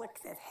to click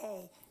that,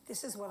 hey,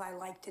 this is what I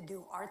like to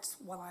do, art's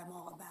what I'm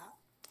all about?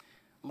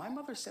 My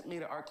mother sent me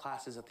to art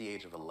classes at the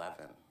age of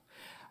 11.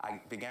 I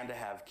began to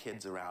have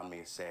kids around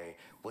me say,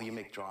 will you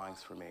make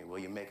drawings for me? Will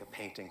you make a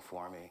painting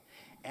for me?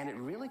 And it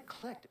really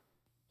clicked.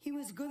 He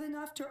was good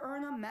enough to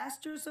earn a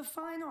Master's of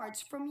Fine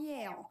Arts from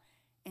Yale,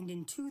 and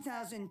in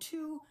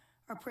 2002,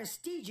 a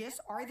prestigious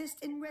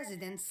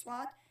artist-in-residence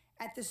slot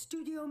at the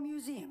Studio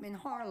Museum in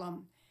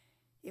Harlem.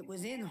 It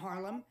was in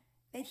Harlem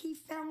that he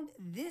found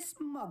this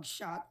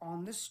mugshot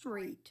on the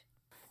street.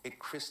 It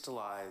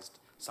crystallized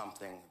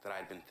something that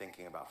I'd been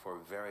thinking about for a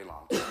very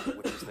long time,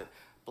 which is that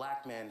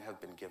black men have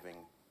been giving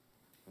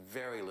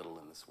very little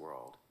in this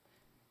world,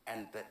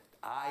 and that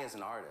I, as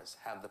an artist,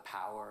 have the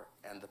power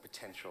and the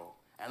potential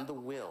and the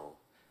will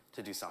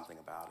to do something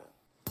about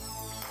it.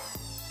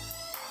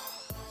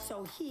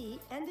 So he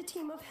and a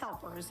team of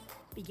helpers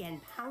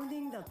began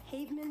pounding the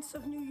pavements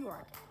of New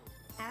York,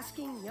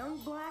 asking young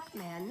black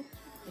men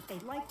if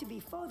they'd like to be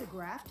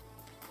photographed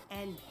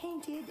and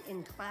painted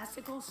in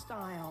classical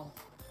style.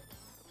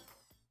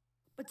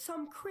 But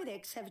some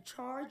critics have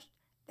charged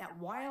that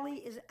Wiley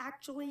is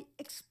actually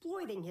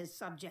exploiting his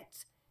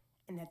subjects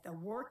and that the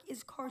work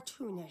is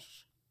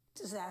cartoonish.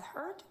 Does that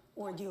hurt?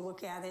 or do you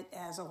look at it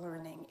as a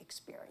learning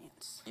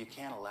experience? You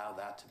can't allow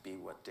that to be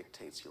what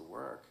dictates your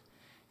work.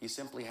 You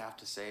simply have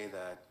to say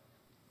that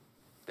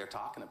they're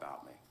talking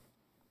about me.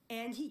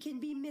 And he can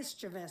be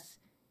mischievous.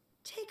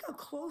 Take a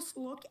close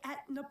look at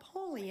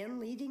Napoleon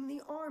leading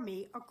the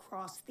army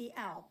across the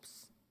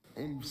Alps.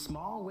 In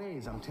small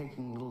ways, I'm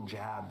taking little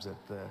jabs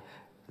at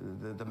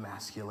the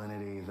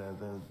masculinity,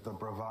 the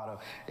bravado.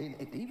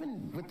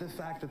 Even with the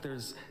fact that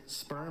there's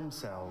sperm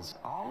cells,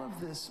 all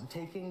of this,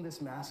 taking this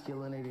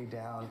masculinity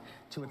down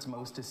to its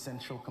most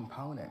essential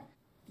component.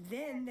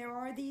 Then there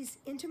are these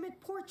intimate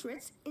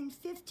portraits in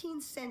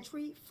 15th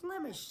century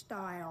Flemish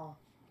style.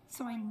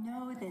 So I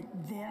know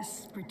that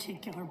this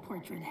particular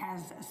portrait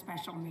has a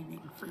special meaning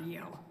for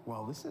you.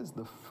 Well, this is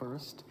the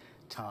first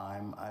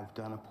time I've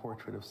done a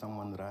portrait of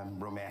someone that I'm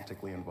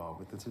romantically involved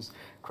with. This is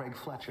Craig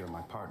Fletcher,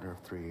 my partner of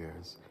 3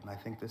 years. And I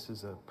think this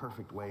is a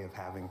perfect way of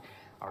having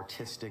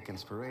artistic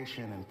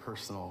inspiration and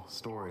personal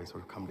stories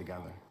sort of come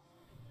together.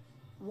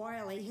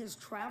 Wiley has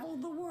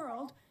traveled the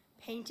world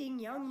painting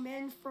young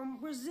men from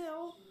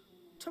Brazil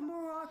to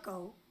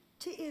Morocco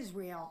to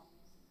Israel.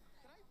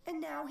 And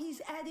now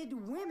he's added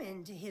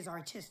women to his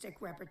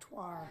artistic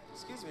repertoire.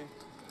 Excuse me.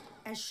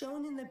 As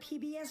shown in the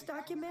PBS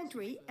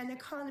documentary, An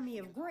Economy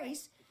of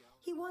Grace,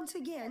 he once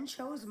again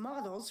chose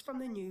models from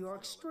the New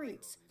York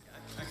streets.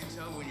 I can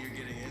tell when you're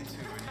getting into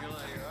it. You're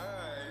like, all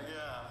right,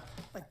 yeah.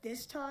 But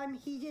this time,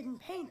 he didn't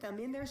paint them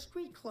in their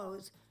street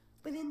clothes,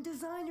 but in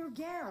designer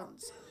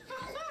gowns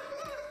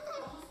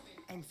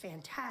and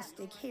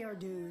fantastic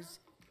hairdos.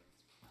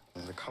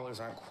 The colors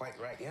aren't quite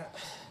right yet.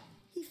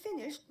 He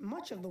finished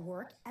much of the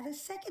work at a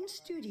second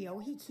studio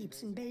he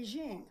keeps in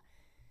Beijing,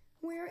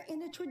 where,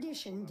 in a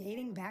tradition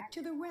dating back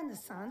to the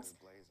Renaissance,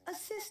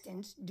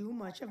 assistants do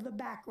much of the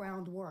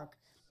background work.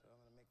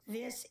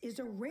 This is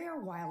a rare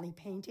Wiley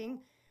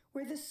painting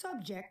where the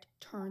subject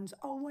turns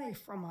away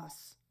from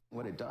us.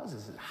 What it does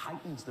is it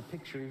heightens the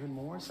picture even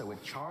more, so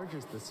it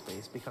charges the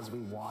space because we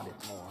want it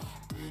more.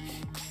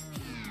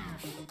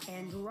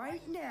 And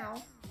right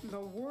now,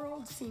 the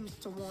world seems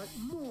to want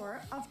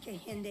more of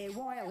Kehinde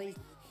Wiley,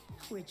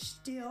 which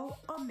still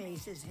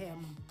amazes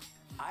him.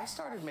 I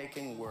started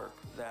making work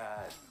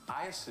that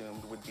I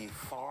assumed would be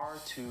far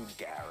too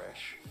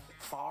garish,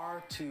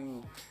 far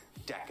too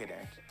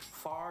decadent,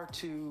 far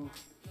too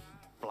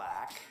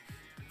black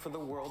for the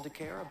world to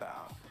care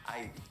about.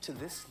 I, to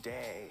this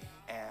day,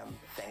 am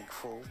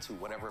thankful to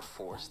whatever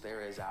force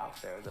there is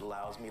out there that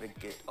allows me to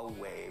get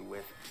away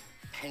with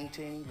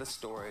painting the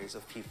stories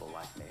of people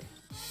like me.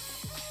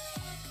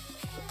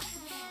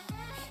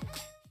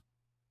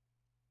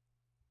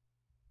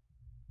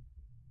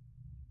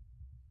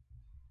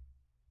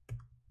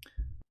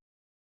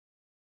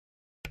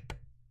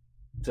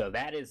 So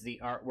that is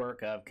the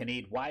artwork of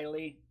Kehinde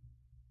Wiley.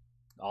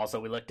 Also,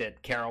 we looked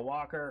at Kara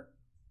Walker.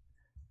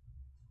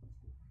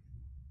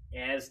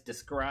 As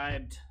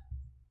described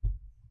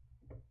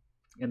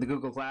in the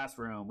Google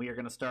Classroom, we are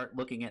going to start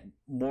looking at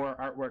more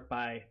artwork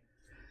by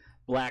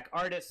Black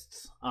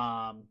artists.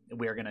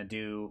 We are going to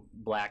do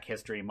Black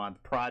History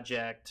Month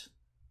project.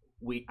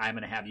 I'm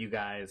going to have you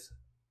guys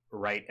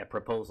write a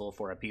proposal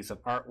for a piece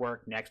of artwork.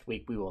 Next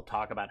week, we will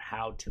talk about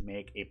how to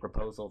make a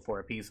proposal for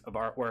a piece of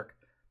artwork.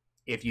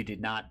 If you did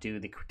not do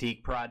the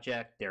critique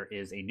project, there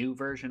is a new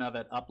version of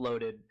it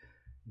uploaded.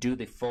 Do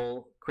the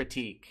full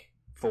critique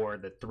for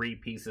the 3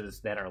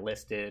 pieces that are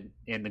listed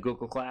in the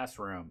Google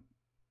Classroom.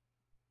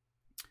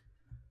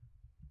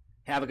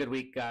 Have a good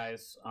week,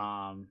 guys.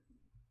 I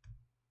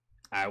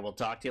will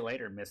talk to you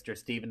later. Mr.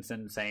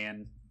 Stevenson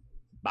saying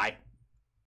bye.